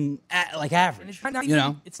 is even like average. It's not You even,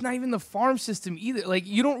 know? it's not even the farm system either. Like,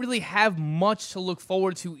 you don't really have much to look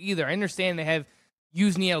forward to either. I understand they have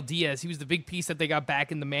Yusniel Diaz. He was the big piece that they got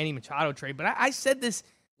back in the Manny Machado trade. But I said this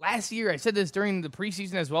last year. I said this during the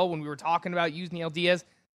preseason as well when we were talking about Yusniel Diaz.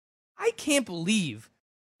 I can't believe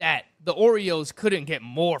that the Orioles couldn't get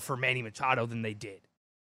more for Manny Machado than they did.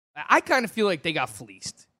 I kind of feel like they got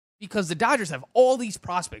fleeced because the Dodgers have all these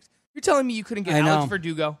prospects. You're telling me you couldn't get I Alex know.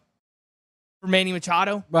 Verdugo for Manny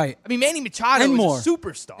Machado? Right. I mean, Manny Machado And is more. a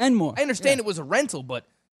superstar. And more. I understand Yeah. it was a rental, but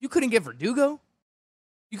you couldn't get Verdugo?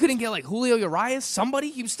 You couldn't get, like, Julio Urias? Somebody?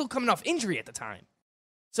 He was still coming off injury at the time.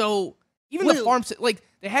 So, even the farm... Like,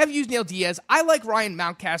 they have Yusniel Diaz. I like Ryan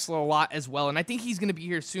Mountcastle a lot as well, and I think he's going to be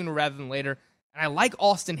here sooner rather than later. And I like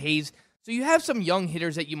Austin Hayes. So, you have some young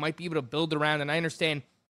hitters that you might be able to build around, and I understand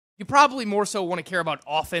you probably more so want to care about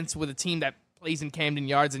offense with a team that plays in Camden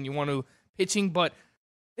Yards than you want to pitching, but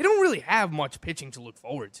they don't really have much pitching to look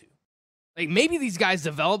forward to. Like, maybe these guys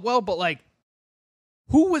develop well, but, like,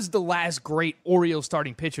 who was the last great Orioles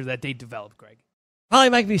starting pitcher that they developed, Greg? Probably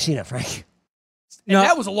Mike Mussina, Frank. And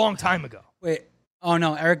that was a long time ago. Wait. Oh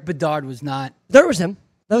no, Eric Bedard was not. That was him.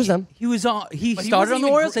 He was on. He But started wasn't on the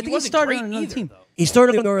even Orioles. gr- I think he wasn't started great on another either, team. though. He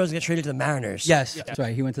started on the Orioles and got traded to the Mariners. Yes, that's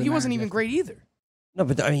right. He went to. He the wasn't Mariners, even great either. No,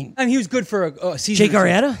 but I mean, he was good for a season. Jake or two.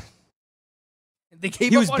 Arrieta? They gave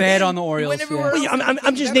He up was on bad him. on the He Orioles, went everywhere yeah. Well, else I'm, and I'm, he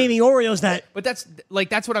I'm was just better. naming Orioles that. But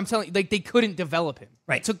that's what I'm telling you. Like, they couldn't develop him.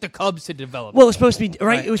 Right. It took the Cubs to develop Well, it him. was supposed to be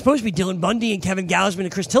right. Right. It was supposed to be Dylan Bundy and Kevin Gausman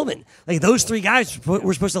and Chris Tillman. Like those three guys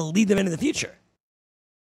were supposed to lead them into the future.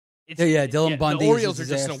 Yeah, Dylan Bundy The is a Orioles are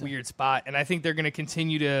just in a disaster. weird spot, and I think they're going to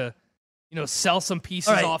continue to, sell some pieces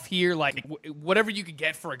All right. off here. Like, whatever you could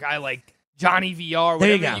get for a guy like Johnny VR, There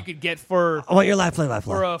you whatever go. you could get for I want your live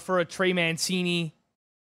play-by-play. for a Trey Mancini.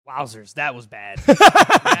 Wowzers, that was bad.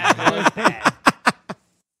 That was bad.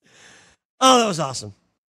 Oh, that was awesome.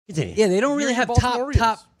 Continue. Yeah, they don't You're really your have Baltimore Orioles.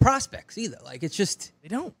 top prospects either. Like it's just. They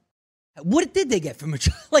don't. What did they get from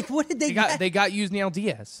Machado? Like what did they get? They got Yusniel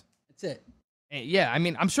Diaz. That's it. And yeah, I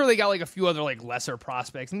mean, I'm sure they got like a few other like lesser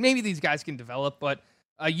prospects, and maybe these guys can develop. But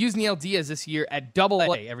Yusniel Diaz this year at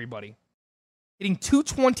Double-A, everybody hitting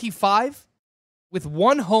 .225 with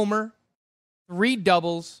 1 homer, 3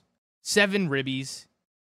 doubles, 7 ribbies,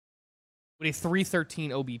 with a .313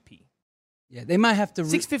 OBP, Yeah, they might have to.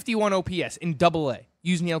 651 OPS in Double-A.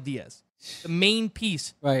 Yusniel Diaz, the main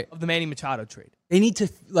piece Right. of the Manny Machado trade. They need to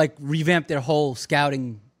like revamp their whole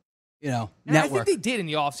scouting, And network. I think they did in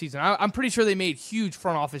the offseason. I'm pretty sure they made huge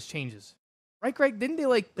front office changes. Right, Greg? Didn't they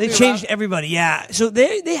They clear changed out- everybody, yeah. So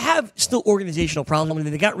they have still organizational problems. I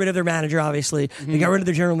mean, they got rid of their manager, obviously. They got rid of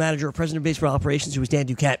their general manager, or president of baseball operations, who was Dan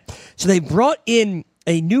Duquette. So they brought in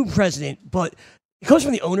a new president, but it comes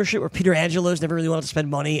from the ownership where Peter Angelo's never really wanted to spend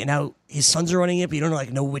money, and now his sons are running it, but you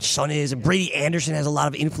don't know which son is. And Brady Anderson has a lot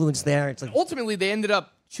of influence there. It's like Ultimately, they ended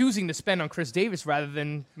up choosing to spend on Chris Davis rather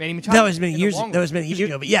than Manny Machado. that was many years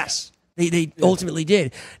ago, but yes, they ultimately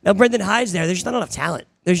did. Now Brendan Hyde's there. There's just not enough talent.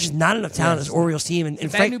 There's just not enough talent in this Orioles team. And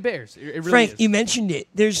Bad Frank, new Bears. It really Frank, is. you mentioned it.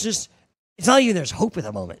 There's just it's not even there's hope at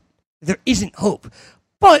the moment. There isn't hope,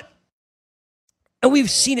 but. And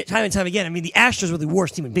we've seen it time and time again. I mean, the Astros were the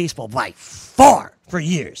worst team in baseball by far for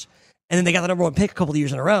years. And then they got the number one pick a couple of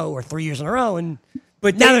years in a row or 3 years in a row.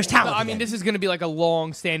 But now there's talent. No, I mean, this is going to be like a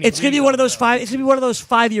long-standing. It's going to be one of those 5. It's going to be one of those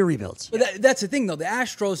 5-year rebuilds. But that's the thing, though. The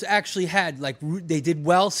Astros actually had, they did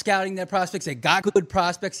well scouting their prospects. They got good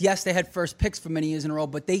prospects. Yes, they had first picks for many years in a row,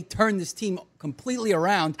 but they turned this team completely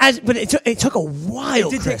around. But it took a while,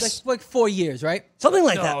 It did Chris. take like 4 years, right? Something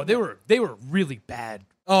like No, that. they were really bad.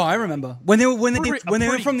 Oh, I remember when they went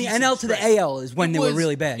pretty from the decent NL to the stretch. AL is when they were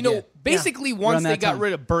really bad. You know, yeah. basically Around once that they got time.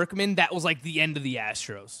 rid of Berkman, that was like the end of the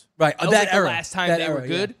Astros. Right, That was that like era. the last time That they were era,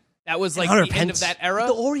 good. yeah. That was like Hunter the end of Pence. that era.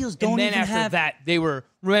 The Orioles don't And then even after have- that, they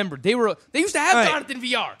used to have All right. Jonathan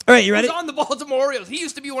Villar. All right, you ready? He was on the Baltimore Orioles. He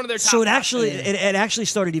used to be one of their top. So it actually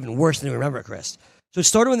started even worse than you remember, Chris. So it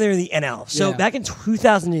started when they were in the NL. So Yeah. back in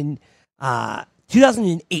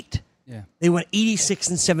 2008, Yeah. they went 86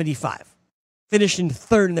 and 75, finished in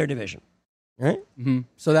third in their division. Right?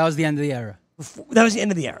 So that was the end of the era. That was the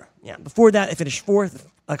end of the era. Yeah. Before that, they finished fourth.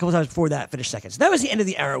 A couple times before that, finished second. So that was the end of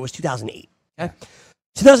the era. Was 2008. Okay.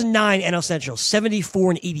 2009 NL Central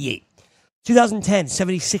 74 and 88. 2010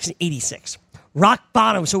 76 and 86. Rock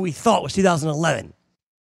bottom. So we thought was 2011.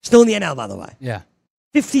 Still in the NL, by the way. Yeah.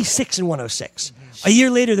 56 and 106. A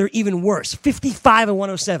year later, they're even worse. 55 and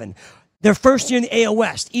 107. Their first year in the AL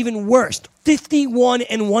West, even worse. 51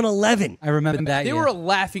 and 111. I remember that. They year. were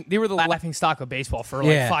the laughing stock of baseball for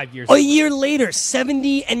like Yeah. 5 years. A year later,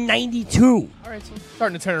 70 and 92. All right, so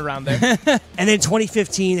starting to turn it around there. And then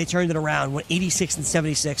 2015, they turned it around, went 86 and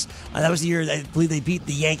 76. That was the year I believe they beat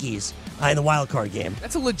the Yankees in the wild card game.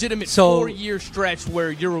 That's a legitimate So- 4-year stretch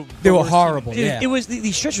where They were the worst team. horrible. Dude, Yeah. it was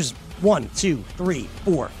the stretch was 1, 2, 3,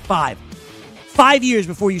 4, 5. 5 years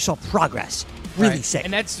before you saw progress. Really Right. sick.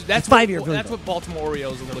 And that's 5-year that's what Baltimore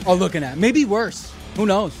Orioles are looking Oh, looking at maybe worse. Who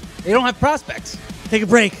knows? They don't have prospects. Take a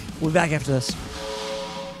break. We'll be back after this.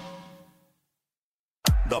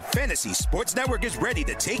 The Fantasy Sports Network is ready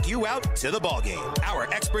to take you out to the ballgame. Our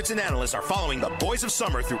experts and analysts are following the boys of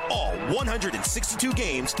summer through all 162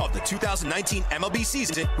 games of the 2019 MLB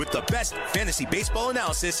season with the best fantasy baseball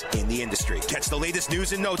analysis in the industry. Catch the latest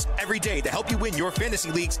news and notes every day to help you win your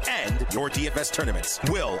fantasy leagues and your DFS tournaments.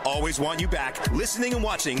 We'll always want you back listening and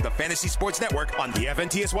watching the Fantasy Sports Network on the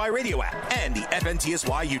FNTSY radio app and the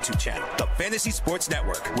FNTSY YouTube channel. The Fantasy Sports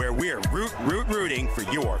Network, where we're rooting for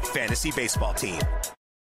your fantasy baseball team.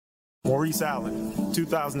 Maurice Allen,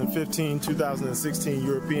 2015-2016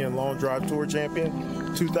 European Long Drive Tour champion,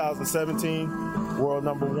 2017 world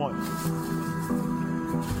number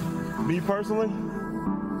 1. Me personally,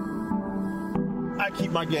 I keep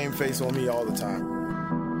my game face on me all the time.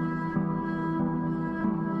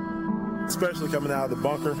 Especially coming out of the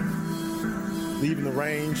bunker, leaving the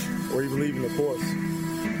range, or even leaving the course.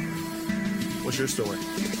 What's your story?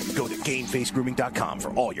 Go to GameFaceGrooming.com for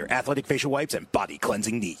all your athletic facial wipes and body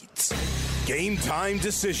cleansing needs. Game time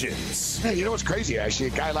decisions. Hey, you know what's crazy? Actually, a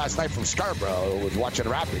guy last night from Scarborough was watching a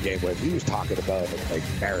Raptor game with. He was talking about like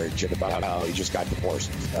marriage and about how he just got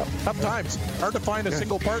divorced and stuff. Tough times. Hard to find a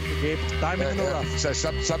single partner, Gabe. Diamond in the rough. So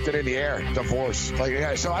something in the air. Divorce. Like,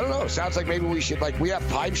 yeah, so I don't know. Sounds like maybe we should, like, we have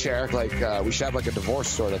timeshare. Like, we should have like a divorce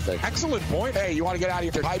sort of thing. Excellent point. Hey, you want to get out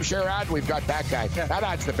of your timeshare ad? We've got that guy. That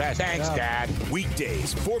ad's the best. Thanks, Dad.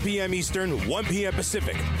 Weekdays, 4 p.m. Eastern, 1 p.m.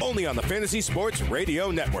 Pacific, only on the Fantasy Sports Radio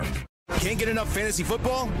Network. Can't get enough fantasy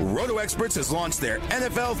football? Roto Experts has launched their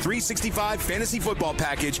NFL 365 fantasy football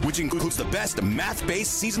package, which includes the best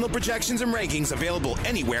math-based seasonal projections and rankings available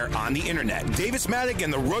anywhere on the internet. Davis Maddock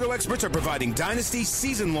and the Roto Experts are providing dynasty,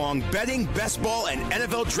 season-long betting, best ball, and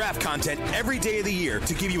NFL draft content every day of the year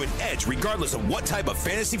to give you an edge regardless of what type of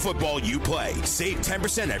fantasy football you play. Save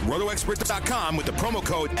 10% at rotoexperts.com with the promo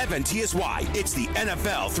code FNTSY. It's the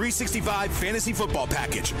NFL 365 fantasy football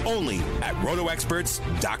package, only at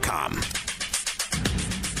rotoexperts.com.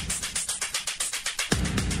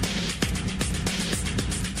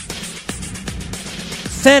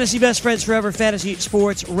 Fantasy Best Friends Forever, Fantasy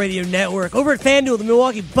Sports Radio Network. Over at FanDuel, the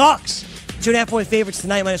Milwaukee Bucks, 2.5-point favorites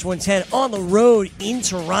tonight, -110 on the road in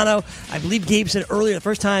Toronto. I believe Gabe said earlier, the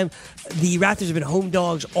first time the Raptors have been home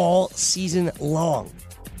dogs all season long.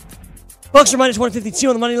 Bucks are -152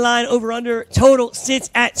 on the money line. Over-under total sits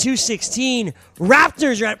at 216.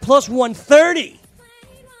 Raptors are at +130.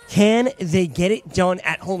 Can they get it done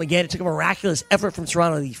at home again? It took a miraculous effort from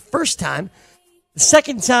Toronto the first time. The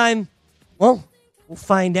second time, well, we'll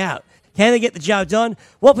find out. Can they get the job done?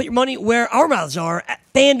 Well, put your money where our mouths are at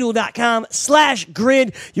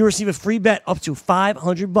FanDuel.com/grid. You'll receive a free bet up to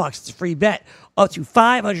 $500. It's a free bet up to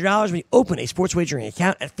 $500 when you open a sports wagering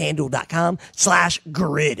account at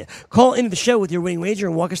FanDuel.com/grid. Call into the show with your winning wager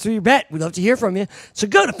and walk us through your bet. We'd love to hear from you. So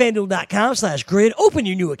go to FanDuel.com/grid, open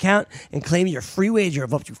your new account, and claim your free wager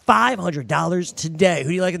of up to $500 today. Who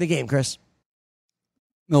do you like in the game, Chris?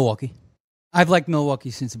 Milwaukee. I've liked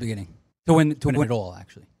Milwaukee since the beginning. To win it all,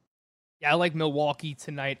 actually. Yeah, I like Milwaukee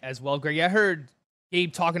tonight as well, Greg. I heard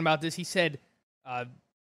Gabe talking about this. He said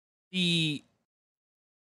the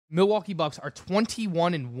Milwaukee Bucks are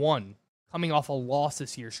 21-1 coming off a loss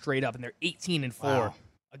this year straight up, and they're 18-4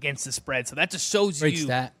 against the spread. So that just shows Great you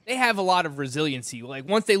stat. they have a lot of resiliency. Like,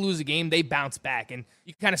 once they lose a game, they bounce back. And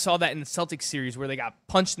you kind of saw that in the Celtics series where they got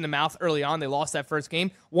punched in the mouth early on. They lost that first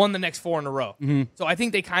game, won the next 4 in a row. So I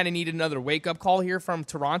think they kind of need another wake-up call here from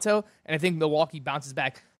Toronto, and I think Milwaukee bounces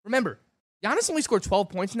back. Remember, Giannis only scored 12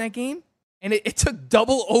 points in that game, and it took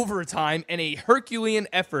double overtime and a Herculean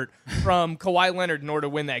effort from Kawhi Leonard in order to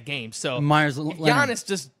win that game. So if Giannis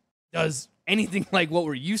just does anything like what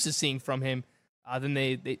we're used to seeing from him, then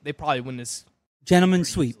they probably win this. Gentleman's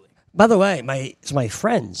sweep. By the way, my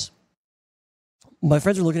friends were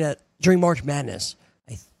looking at, during March Madness,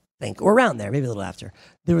 I think, or around there, maybe a little after,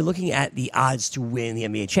 they were looking at the odds to win the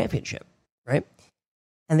NBA championship, right?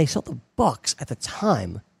 And they saw the Bucks at the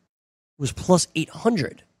time was plus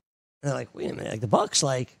 800. And they're like, wait a minute, like the Bucks,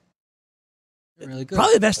 like, They're really good.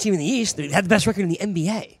 probably the best team in the East. They had the best record in the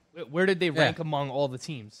NBA. Where did they rank among all the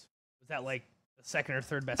teams? Was that like the second or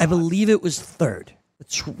third best? I odds? believe it was third,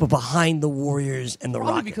 behind the Warriors and the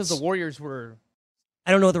Probably Rockets. because the Warriors were.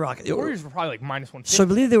 I don't know what the Rockets. The Warriors were probably like minus 150. So I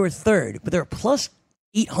believe they were third, but they were plus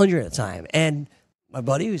 800 at the time. And my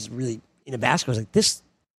buddy, who's really into basketball, was like, this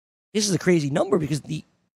is a crazy number because they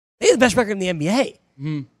have the best record in the NBA.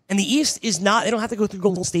 Mm-hmm. And the East is not, they don't have to go through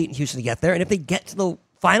Golden State and Houston to get there. And if they get to the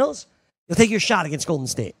finals, you'll take your shot against Golden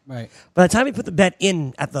State. Right. By the time we put the bet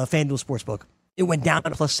in at the FanDuel Sportsbook, it went down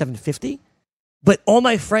to plus 750. But all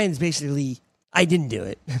my friends basically, I didn't do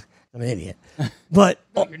it. I'm an idiot. But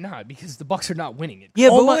No, you're not, because the Bucks are not winning it. Yeah,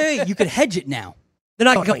 Oh but my- wait, you could hedge it now. they're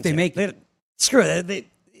not Fuck going if they to. make it. Screw it.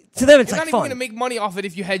 To them, it's You're like not even fun. going to make money off it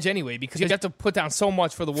if you hedge anyway, because you have to put down so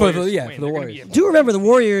much for the Warriors. to win. for the They're gonna Warriors. be Do remember the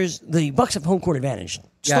Warriors, the Bucks have home court advantage.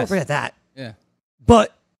 Just don't Yes. forget that. Yeah.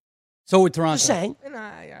 But So with Toronto. just saying, And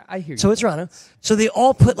I hear you. so it's Toronto. So they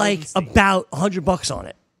all put like about $100 on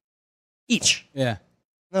it each. Yeah.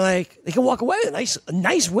 They're like, they can walk away with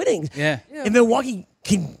nice winnings. Yeah. And Milwaukee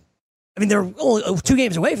can, I mean, they're only 2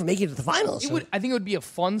 games away from making it to the finals. So. I think it would be a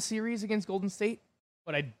fun series against Golden State,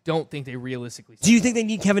 but I don't think they realistically. Do you think they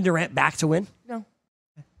need Kevin Durant back to win? No.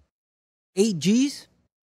 8 G's?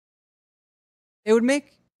 They would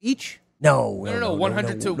make each? No.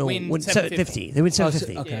 100 to win 750. They win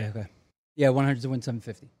 750. Okay. Yeah, 100 to win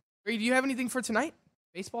 750. Ray, do you have anything for tonight?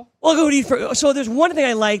 Baseball? Well, I'll go with you for, so there's one thing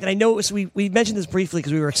I liked, and I know we mentioned this briefly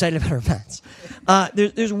because we were excited about our bets.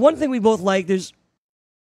 There's one thing we both like. There's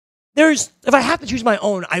if I have to choose my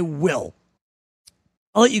own, I will.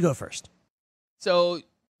 I'll let you go first. So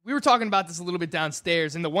we were talking about this a little bit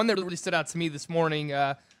downstairs, and the one that really stood out to me this morning,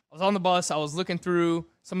 I was on the bus, I was looking through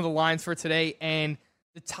some of the lines for today, and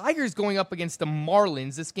the Tigers going up against the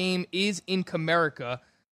Marlins. This game is in Comerica.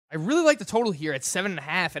 I really like the total here at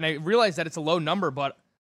 7.5, and I realize that it's a low number, but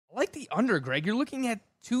I like the under, Greg. You're looking at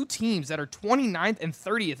 2 teams that are 29th and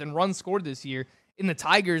 30th in runs scored this year in the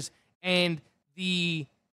Tigers and the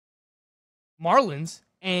Marlins.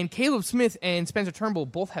 And Caleb Smith and Spencer Turnbull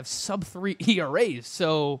both have sub-3 ERAs,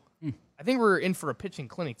 so I think we're in for a pitching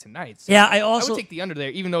clinic tonight. So Yeah, I would take the under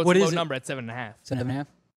there, even though it's a low number at 7.5. 7.5?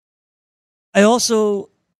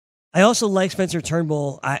 I also like Spencer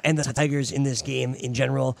Turnbull and the Tigers in this game in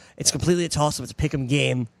general. It's completely a toss-up. It's a pick 'em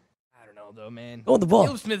game. I don't know, though, man. Go with the ball.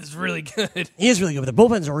 Caleb Smith is really good. He is really good, but the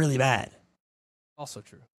bullpens are really bad. Also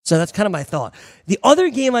true. So that's kind of my thought. The other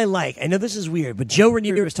game I like, I know this is weird, but Joe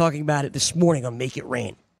Ranieri was talking about it this morning on Make It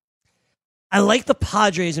Rain. I like the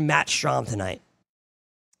Padres and Matt Strahm tonight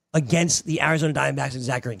against the Arizona Diamondbacks and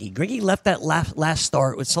Zach Greinke. Greinke left that last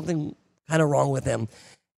start with something kind of wrong with him.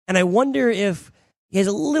 And I wonder if he has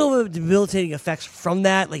a little bit of debilitating effects from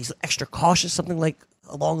that, like he's extra cautious, something like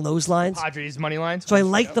along those lines. Padres money line. So I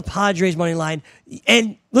like the Padres money line.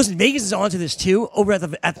 And listen, Vegas is onto this too over at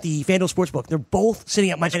the FanDuel Sportsbook. They're both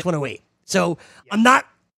sitting at minus 108. So I'm not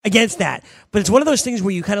against that. But it's one of those things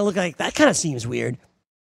where you kind of look like, that kind of seems weird,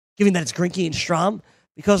 given that it's Greinke and Strahm.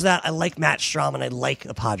 Because of that, I like Matt Strahm and I like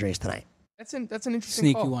the Padres tonight. That's an interesting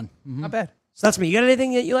Sneaky call. one. Mm-hmm. Not bad. So that's me. You got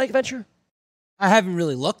anything that you like, Venture? I haven't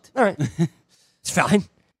really looked. All right. It's fine.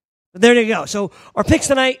 But there you go. So our picks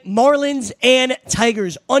tonight, Marlins and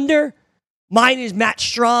Tigers under. Mine is Matt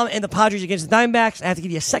Strahm and the Padres against the Diamondbacks. I have to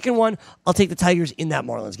give you a second one. I'll take the Tigers in that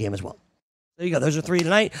Marlins game as well. There you go. Those are 3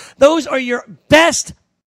 tonight. Those are your best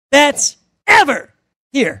bets ever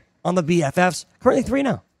here on the BFFs. Currently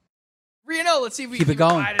 3-0. 3-0. Let's see if we Keep can it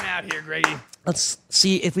going. riding out here, Grady. Let's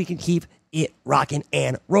see if we can keep it rocking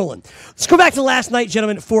and rolling. Let's go back to last night,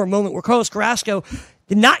 gentlemen, for a moment where Carlos Carrasco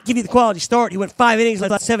did not give you the quality start. He went 5 innings,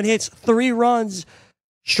 led 7 hits, 3 runs,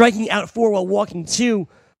 striking out 4 while walking 2.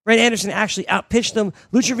 Brett Anderson actually outpitched him.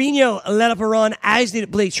 Lou Trevino let up a run, as did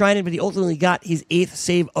Blake Treinen, but he ultimately got his 8th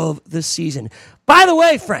save of the season. By the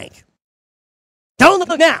way, Frank, don't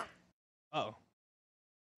look now. Uh-oh.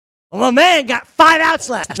 Well, my man got 5 outs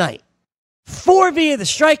last night. 4 via the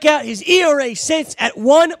strikeout. His ERA sits at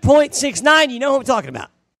 1.69. You know who I'm talking about.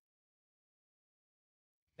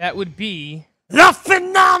 That would be The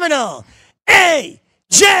phenomenal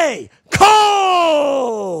A.J.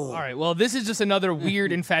 Cole! All right, well, this is just another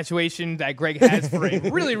weird infatuation that Greg has for a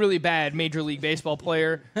really, really bad Major League Baseball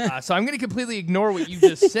player. So I'm going to completely ignore what you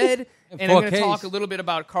just said, and I'm going to talk a little bit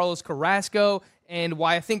about Carlos Carrasco and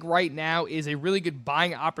why I think right now is a really good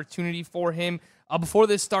buying opportunity for him. Before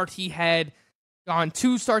this start, he had gone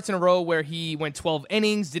 2 starts in a row where he went 12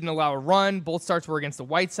 innings, didn't allow a run. Both starts were against the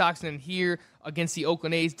White Sox, and then here against the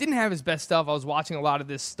Oakland A's. Didn't have his best stuff. I was watching a lot of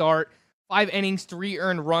this start. 5 innings, 3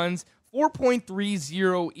 earned runs,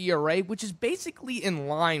 4.30 ERA, which is basically in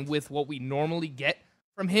line with what we normally get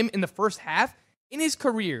from him in the first half. In his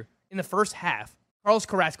career, in the first half, Carlos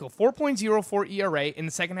Carrasco, 4.04 ERA. In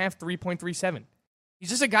the second half, 3.37. He's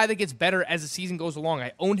just a guy that gets better as the season goes along.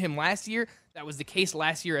 I owned him last year. That was the case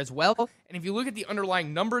last year as well. And if you look at the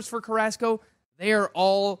underlying numbers for Carrasco, they are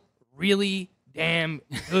all really damn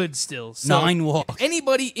good still. So 9 walks. if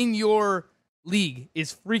anybody in your league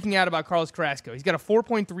is freaking out about Carlos Carrasco, he's got a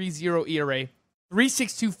 4.30 ERA,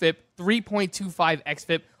 3.62 FIP, 3.25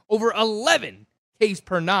 xFIP, over 11 Ks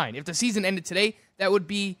per 9. If the season ended today, that would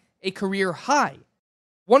be a career high.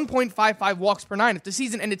 1.55 walks per 9. If the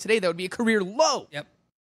season ended today, that would be a career low. Yep.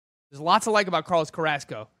 There's lots to like about Carlos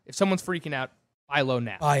Carrasco. If someone's freaking out, buy low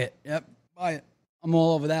now. Buy it. Yep. Buy it. I'm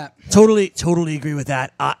all over that. Totally agree with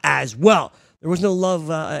that as well. There was no love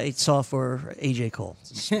I saw for A.J. Cole.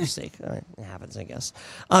 It's a mistake. It happens, I guess.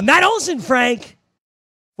 Matt Olson, Frank,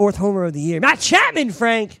 4th homer of the year. Matt Chapman,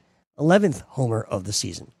 Frank, 11th homer of the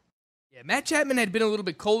season. Yeah, Matt Chapman had been a little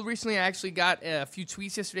bit cold recently. I actually got a few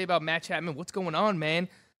tweets yesterday about Matt Chapman. What's going on, man?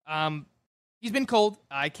 He's been cold.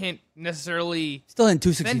 I can't necessarily Still in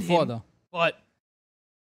defend 264 him, though. but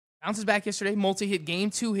bounces back yesterday. Multi-hit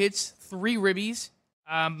game, 2 hits, 3 ribbies.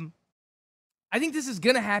 I think this is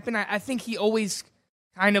going to happen. I think he always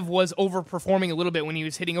kind of was overperforming a little bit when he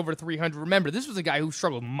was hitting over 300. Remember, this was a guy who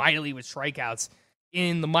struggled mightily with strikeouts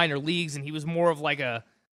in the minor leagues, and he was more of like a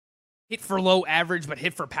hit for low average, but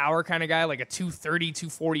hit for power kind of guy, like a 230,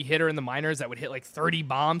 240 hitter in the minors that would hit like 30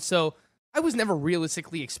 bombs. So I was never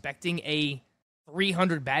realistically expecting a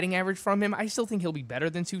 300 batting average from him. I still think he'll be better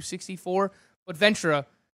than 264. But Ventura,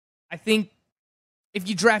 I think if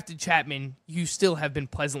you drafted Chapman, you still have been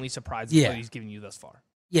pleasantly surprised with what he's given you thus far.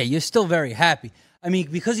 Yeah, you're still very happy. I mean,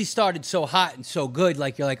 because he started so hot and so good,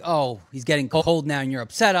 like you're like, oh, he's getting cold now, and you're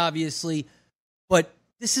upset, obviously. But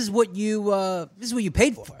this is what you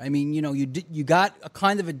paid for. I mean, you know, you got a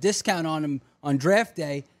kind of a discount on him on draft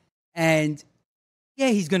day, and yeah,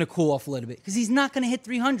 he's going to cool off a little bit because he's not going to hit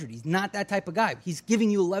 300. He's not that type of guy. He's giving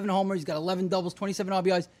you 11 homers. He's got 11 doubles, 27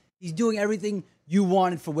 RBIs. He's doing everything you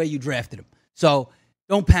wanted for where you drafted him. So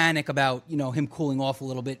don't panic about, you know, him cooling off a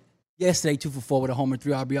little bit. Yesterday, 2 for 4 with a homer,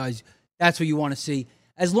 3 RBIs. That's what you want to see.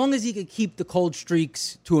 As long as he can keep the cold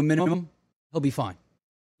streaks to a minimum, he'll be fine.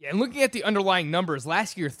 Yeah, and looking at the underlying numbers,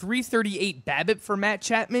 last year, 338 BABIP for Matt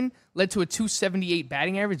Chapman led to a 278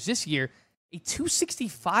 batting average. This year, a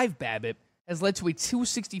 265 BABIP has led to a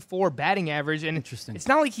 264 batting average. And Interesting. It's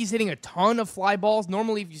not like he's hitting a ton of fly balls.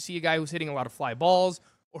 Normally, if you see a guy who's hitting a lot of fly balls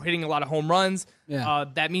or hitting a lot of home runs,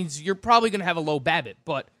 that means you're probably going to have a low BABIP.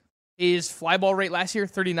 But his fly ball rate last year,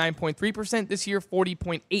 39.3%. This year,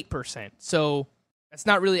 40.8%. So that's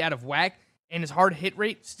not really out of whack. And his hard hit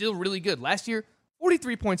rate, still really good. Last year,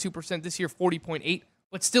 43.2%. This year, 40.8%,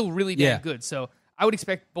 but still really damn good. So I would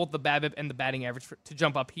expect both the BABIP and the batting average to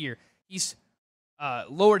jump up here. He's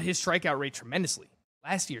lowered his strikeout rate tremendously.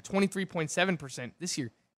 Last year, 23.7%. This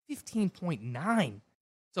year, 15.9%.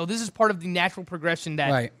 So this is part of the natural progression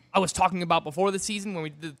that I was talking about before the season when we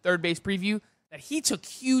did the third base preview, that he took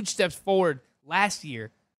huge steps forward last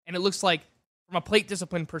year. And it looks like from a plate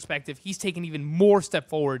discipline perspective, he's taken even more of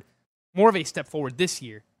a step forward this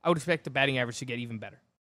year. I would expect the batting average to get even better.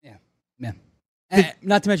 Yeah. And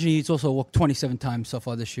not to mention he's also walked 27 times so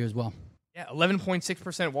far this year as well. Yeah,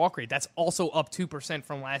 11.6% walk rate. That's also up 2%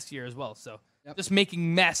 from last year as well. So just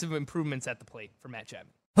making massive improvements at the plate for Matt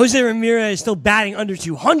Chapman. Jose Ramirez still batting under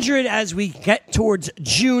 200 as we get towards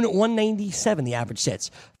June. 197 the average sits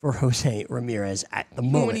for Jose Ramirez at the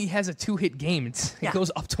moment. When he has a 2-hit game, it goes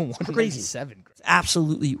up to 197. It's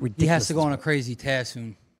absolutely ridiculous. He has to go on a crazy tear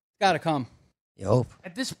soon. It's got to come. Yup.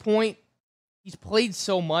 At this point, he's played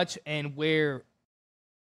so much, and where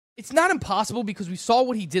it's not impossible because we saw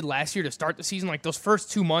what he did last year to start the season. Like those first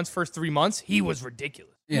 3 months, he was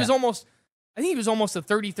ridiculous. He was almost a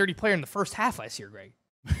 30-30 player in the first half last year, Greg.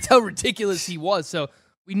 That's how ridiculous he was. So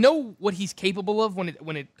we know what he's capable of when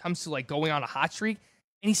it comes to like going on a hot streak,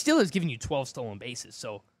 and he still has given you 12 stolen bases.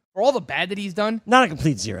 So for all the bad that he's done, not a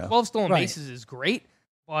complete zero. 12 stolen bases is great,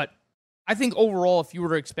 but I think overall, if you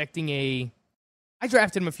were expecting I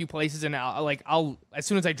drafted him a few places, and I'll as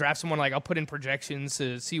soon as I draft someone, I'll put in projections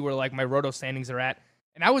to see where like my roto standings are at,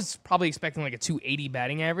 and I was probably expecting like a 280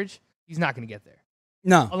 batting average. He's not going to get there.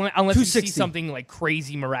 No, unless you see something like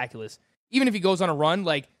crazy miraculous. Even if he goes on a run,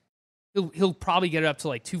 like he'll probably get it up to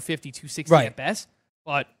like 250, 260 at best.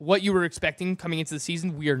 But what you were expecting coming into the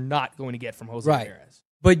season, we are not going to get from Jose Ramirez.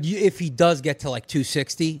 But if he does get to like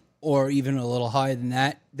 260 or even a little higher than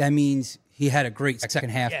that, that means he had a great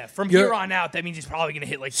second half. Yeah, from here on out, that means he's probably going to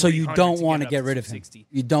hit like. So you don't want to get rid of him.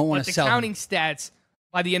 You don't want to sell him. But the counting stats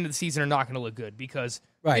by the end of the season are not going to look good because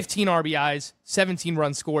 15 RBIs, 17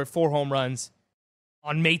 runs scored, 4 home runs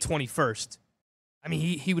on May 21st. I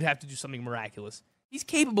mean, he would have to do something miraculous. He's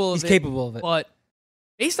capable of it. But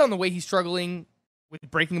based on the way he's struggling with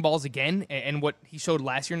breaking balls again and what he showed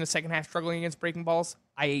last year in the second half struggling against breaking balls,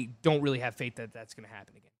 I don't really have faith that that's going to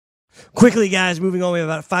happen again. Quickly, guys, moving on. We have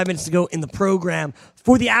about 5 minutes to go in the program.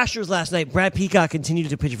 For the Astros last night, Brad Peacock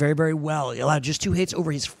continued to pitch very, very well. He allowed just 2 hits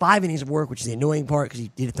over his 5 innings of work, which is the annoying part because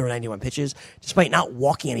he did throw 91 pitches, despite not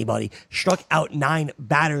walking anybody. Struck out 9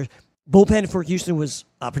 batters. Bullpen for Houston was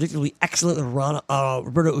particularly excellent with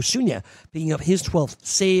Roberto Osuna picking up his 12th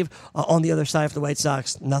save. On the other side for the White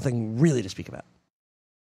Sox, nothing really to speak about.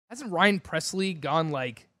 Hasn't Ryan Presley gone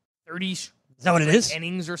like 30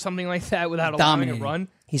 innings or something like that without allowing a run?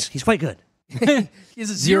 He's quite good. He has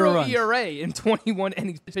a 0 ERA in 21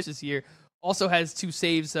 innings pitched this year. Also has 2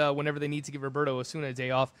 saves whenever they need to give Roberto Osuna a day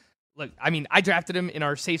off. Look, I mean, I drafted him in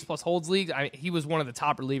our Saves Plus Holds League. He was one of the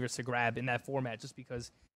top relievers to grab in that format just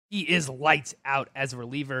because he is lights out as a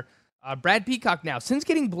reliever. Brad Peacock now, since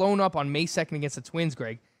getting blown up on May 2nd against the Twins,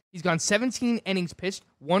 Greg, he's gone 17 innings pitched,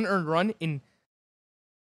 1 earned run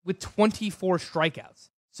with 24 strikeouts.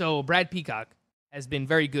 So Brad Peacock has been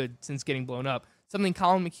very good since getting blown up, something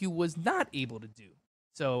Colin McHugh was not able to do.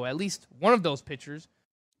 So at least one of those pitchers,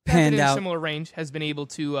 panned out in a similar range, has been able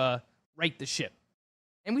to right the ship.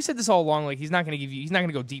 And we said this all along, like he's not going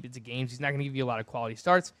to go deep into games. He's not going to give you a lot of quality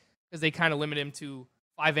starts because they kind of limit him to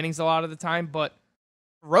 5 innings a lot of the time, but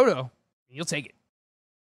Roto, you'll take it.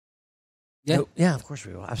 Yeah, of course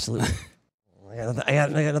we will. Absolutely. I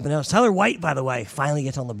got nothing else. Tyler White, by the way, finally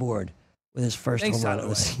gets on the board with his first home run of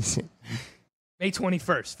the season. May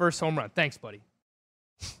 21st, first home run. Thanks, buddy.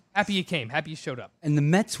 Happy you came. Happy you showed up. And the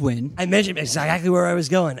Mets win. I mentioned exactly where I was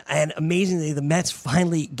going. And amazingly, the Mets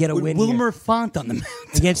finally get a win Wilmer Font on the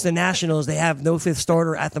Mets. Against the Nationals. They have no 5th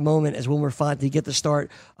starter at the moment as Wilmer Font did get the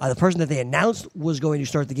start. The person that they announced was going to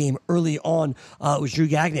start the game early on was Drew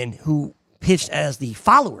Gagnon, who pitched as the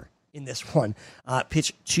follower in this one.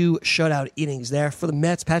 Pitched 2 shutout innings there. For the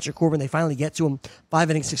Mets, Patrick Corbin, they finally get to him. 5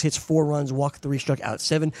 innings, 6 hits, 4 runs, walked 3, struck out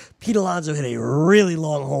 7. Pete Alonso hit a really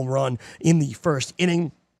long home run in the first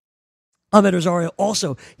inning. Ahmed Rosario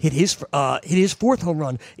also hit his 4th home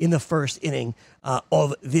run in the first inning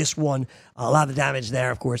of this one. A lot of damage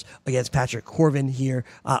there, of course, against Patrick Corbin here.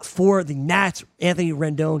 For the Nats, Anthony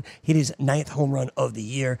Rendon hit his 9th home run of the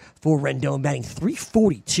year. For Rendon, batting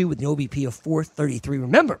 .342 with an OBP of .433.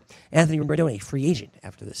 Remember, Anthony Rendon, a free agent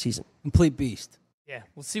after the season. Complete beast. Yeah,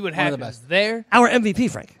 we'll see what happens there. Our MVP,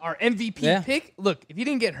 Frank. Our MVP pick. Look, if he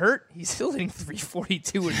didn't get hurt, he's still hitting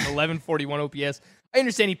 .342 with an 1141 OPS. I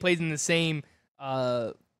understand he plays in the same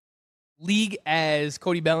league as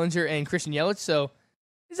Cody Bellinger and Christian Yelich, so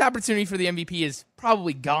his opportunity for the MVP is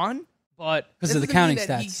probably gone, but because of the counting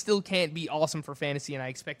stats, he still can't be awesome for fantasy, and I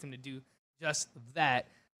expect him to do just that.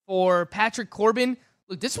 For Patrick Corbin,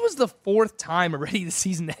 look, this was the 4th time already this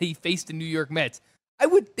season that he faced the New York Mets. I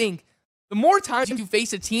would think the more times you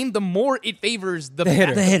face a team, the more it favors the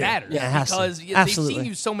hitter. Batter. Yeah, because they've seen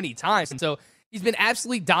you so many times, and so he's been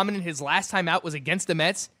absolutely dominant. His last time out was against the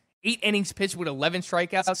Mets, 8 innings pitched with 11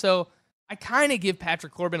 strikeouts. So I kind of give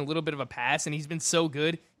Patrick Corbin a little bit of a pass, and he's been so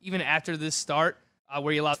good even after this start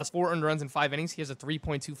where he allows 4 earned runs in 5 innings. He has a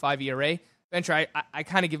 3.25 ERA. Venture, I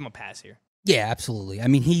kind of give him a pass here. Yeah, absolutely. I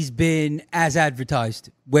mean, he's been as advertised.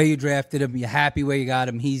 Where you drafted him, you're happy where you got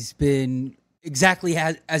him. He's been exactly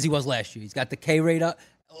as he was last year. He's got the K rate up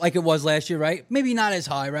like it was last year, right? Maybe not as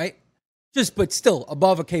high, right? But still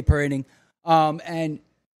above a K per inning. And,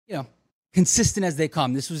 consistent as they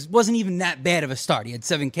come. This wasn't even that bad of a start. He had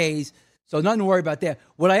 7 Ks, so nothing to worry about there.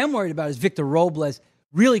 What I am worried about is Victor Robles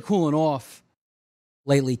really cooling off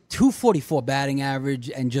lately. 244 batting average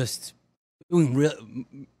and just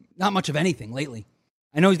doing not much of anything lately.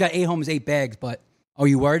 I know he's got 8 homers, 8 bags, but are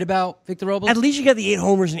you worried about Victor Robles? At least you got the 8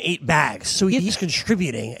 homers and 8 bags, so he's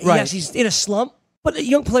contributing. Right. Yes, he's in a slump, but a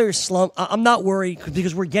young player's slump, I'm not worried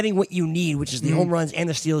because we're getting what you need, which is the home runs and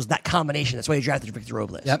the steals, that combination. That's why you drafted Victor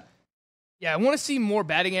Robles. Yep. Yeah, I want to see more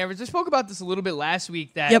batting average. I spoke about this a little bit last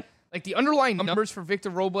week that like the underlying numbers for Victor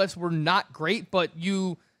Robles were not great, but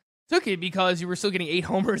you took it because you were still getting 8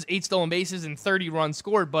 homers, 8 stolen bases, and 30 runs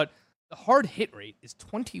scored. But the hard hit rate is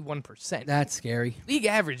 21%. That's scary. League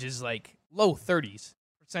average is like low 30s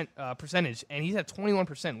percentage, and he's at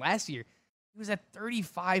 21%. Last year, he was at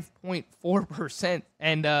 35.4%.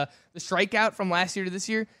 And the strikeout from last year to this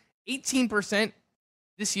year, 18%.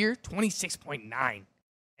 This year, 26.9%.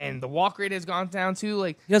 And the walk rate has gone down too.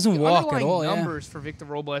 Like he doesn't walk at all. Numbers for Victor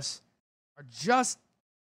Robles are just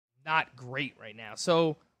not great right now.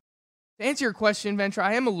 So to answer your question, Ventura,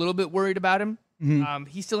 I am a little bit worried about him. Mm-hmm.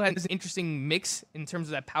 He still has an interesting mix in terms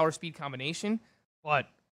of that power speed combination, but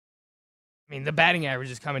I mean the batting average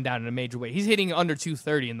is coming down in a major way. He's hitting under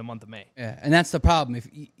 230 in the month of May. Yeah, and that's the problem. If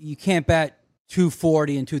you can't bat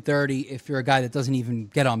 240 and 230 if you're a guy that doesn't even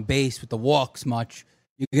get on base with the walks much.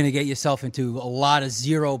 You're going to get yourself into a lot of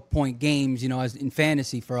 0-point games, as in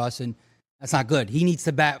fantasy for us, and that's not good. He needs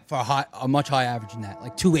to bat for a much higher average than that,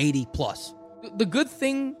 like 280 plus. The good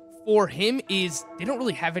thing for him is they don't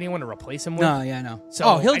really have anyone to replace him with. No, yeah, no.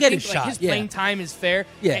 So he'll get his like, shot. His playing time is fair.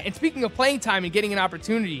 Yeah. And speaking of playing time and getting an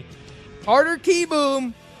opportunity, Carter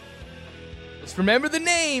Kieboom, let's remember the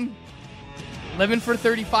name. 11 for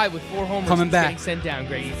 35 with 4 homers. Coming back. Getting sent down,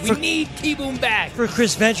 Greg. We need Kieboom back. For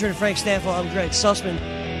Chris Venture and Frank Stanfield, I'm Greg Sussman.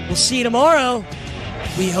 We'll see you tomorrow.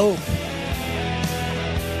 We hope.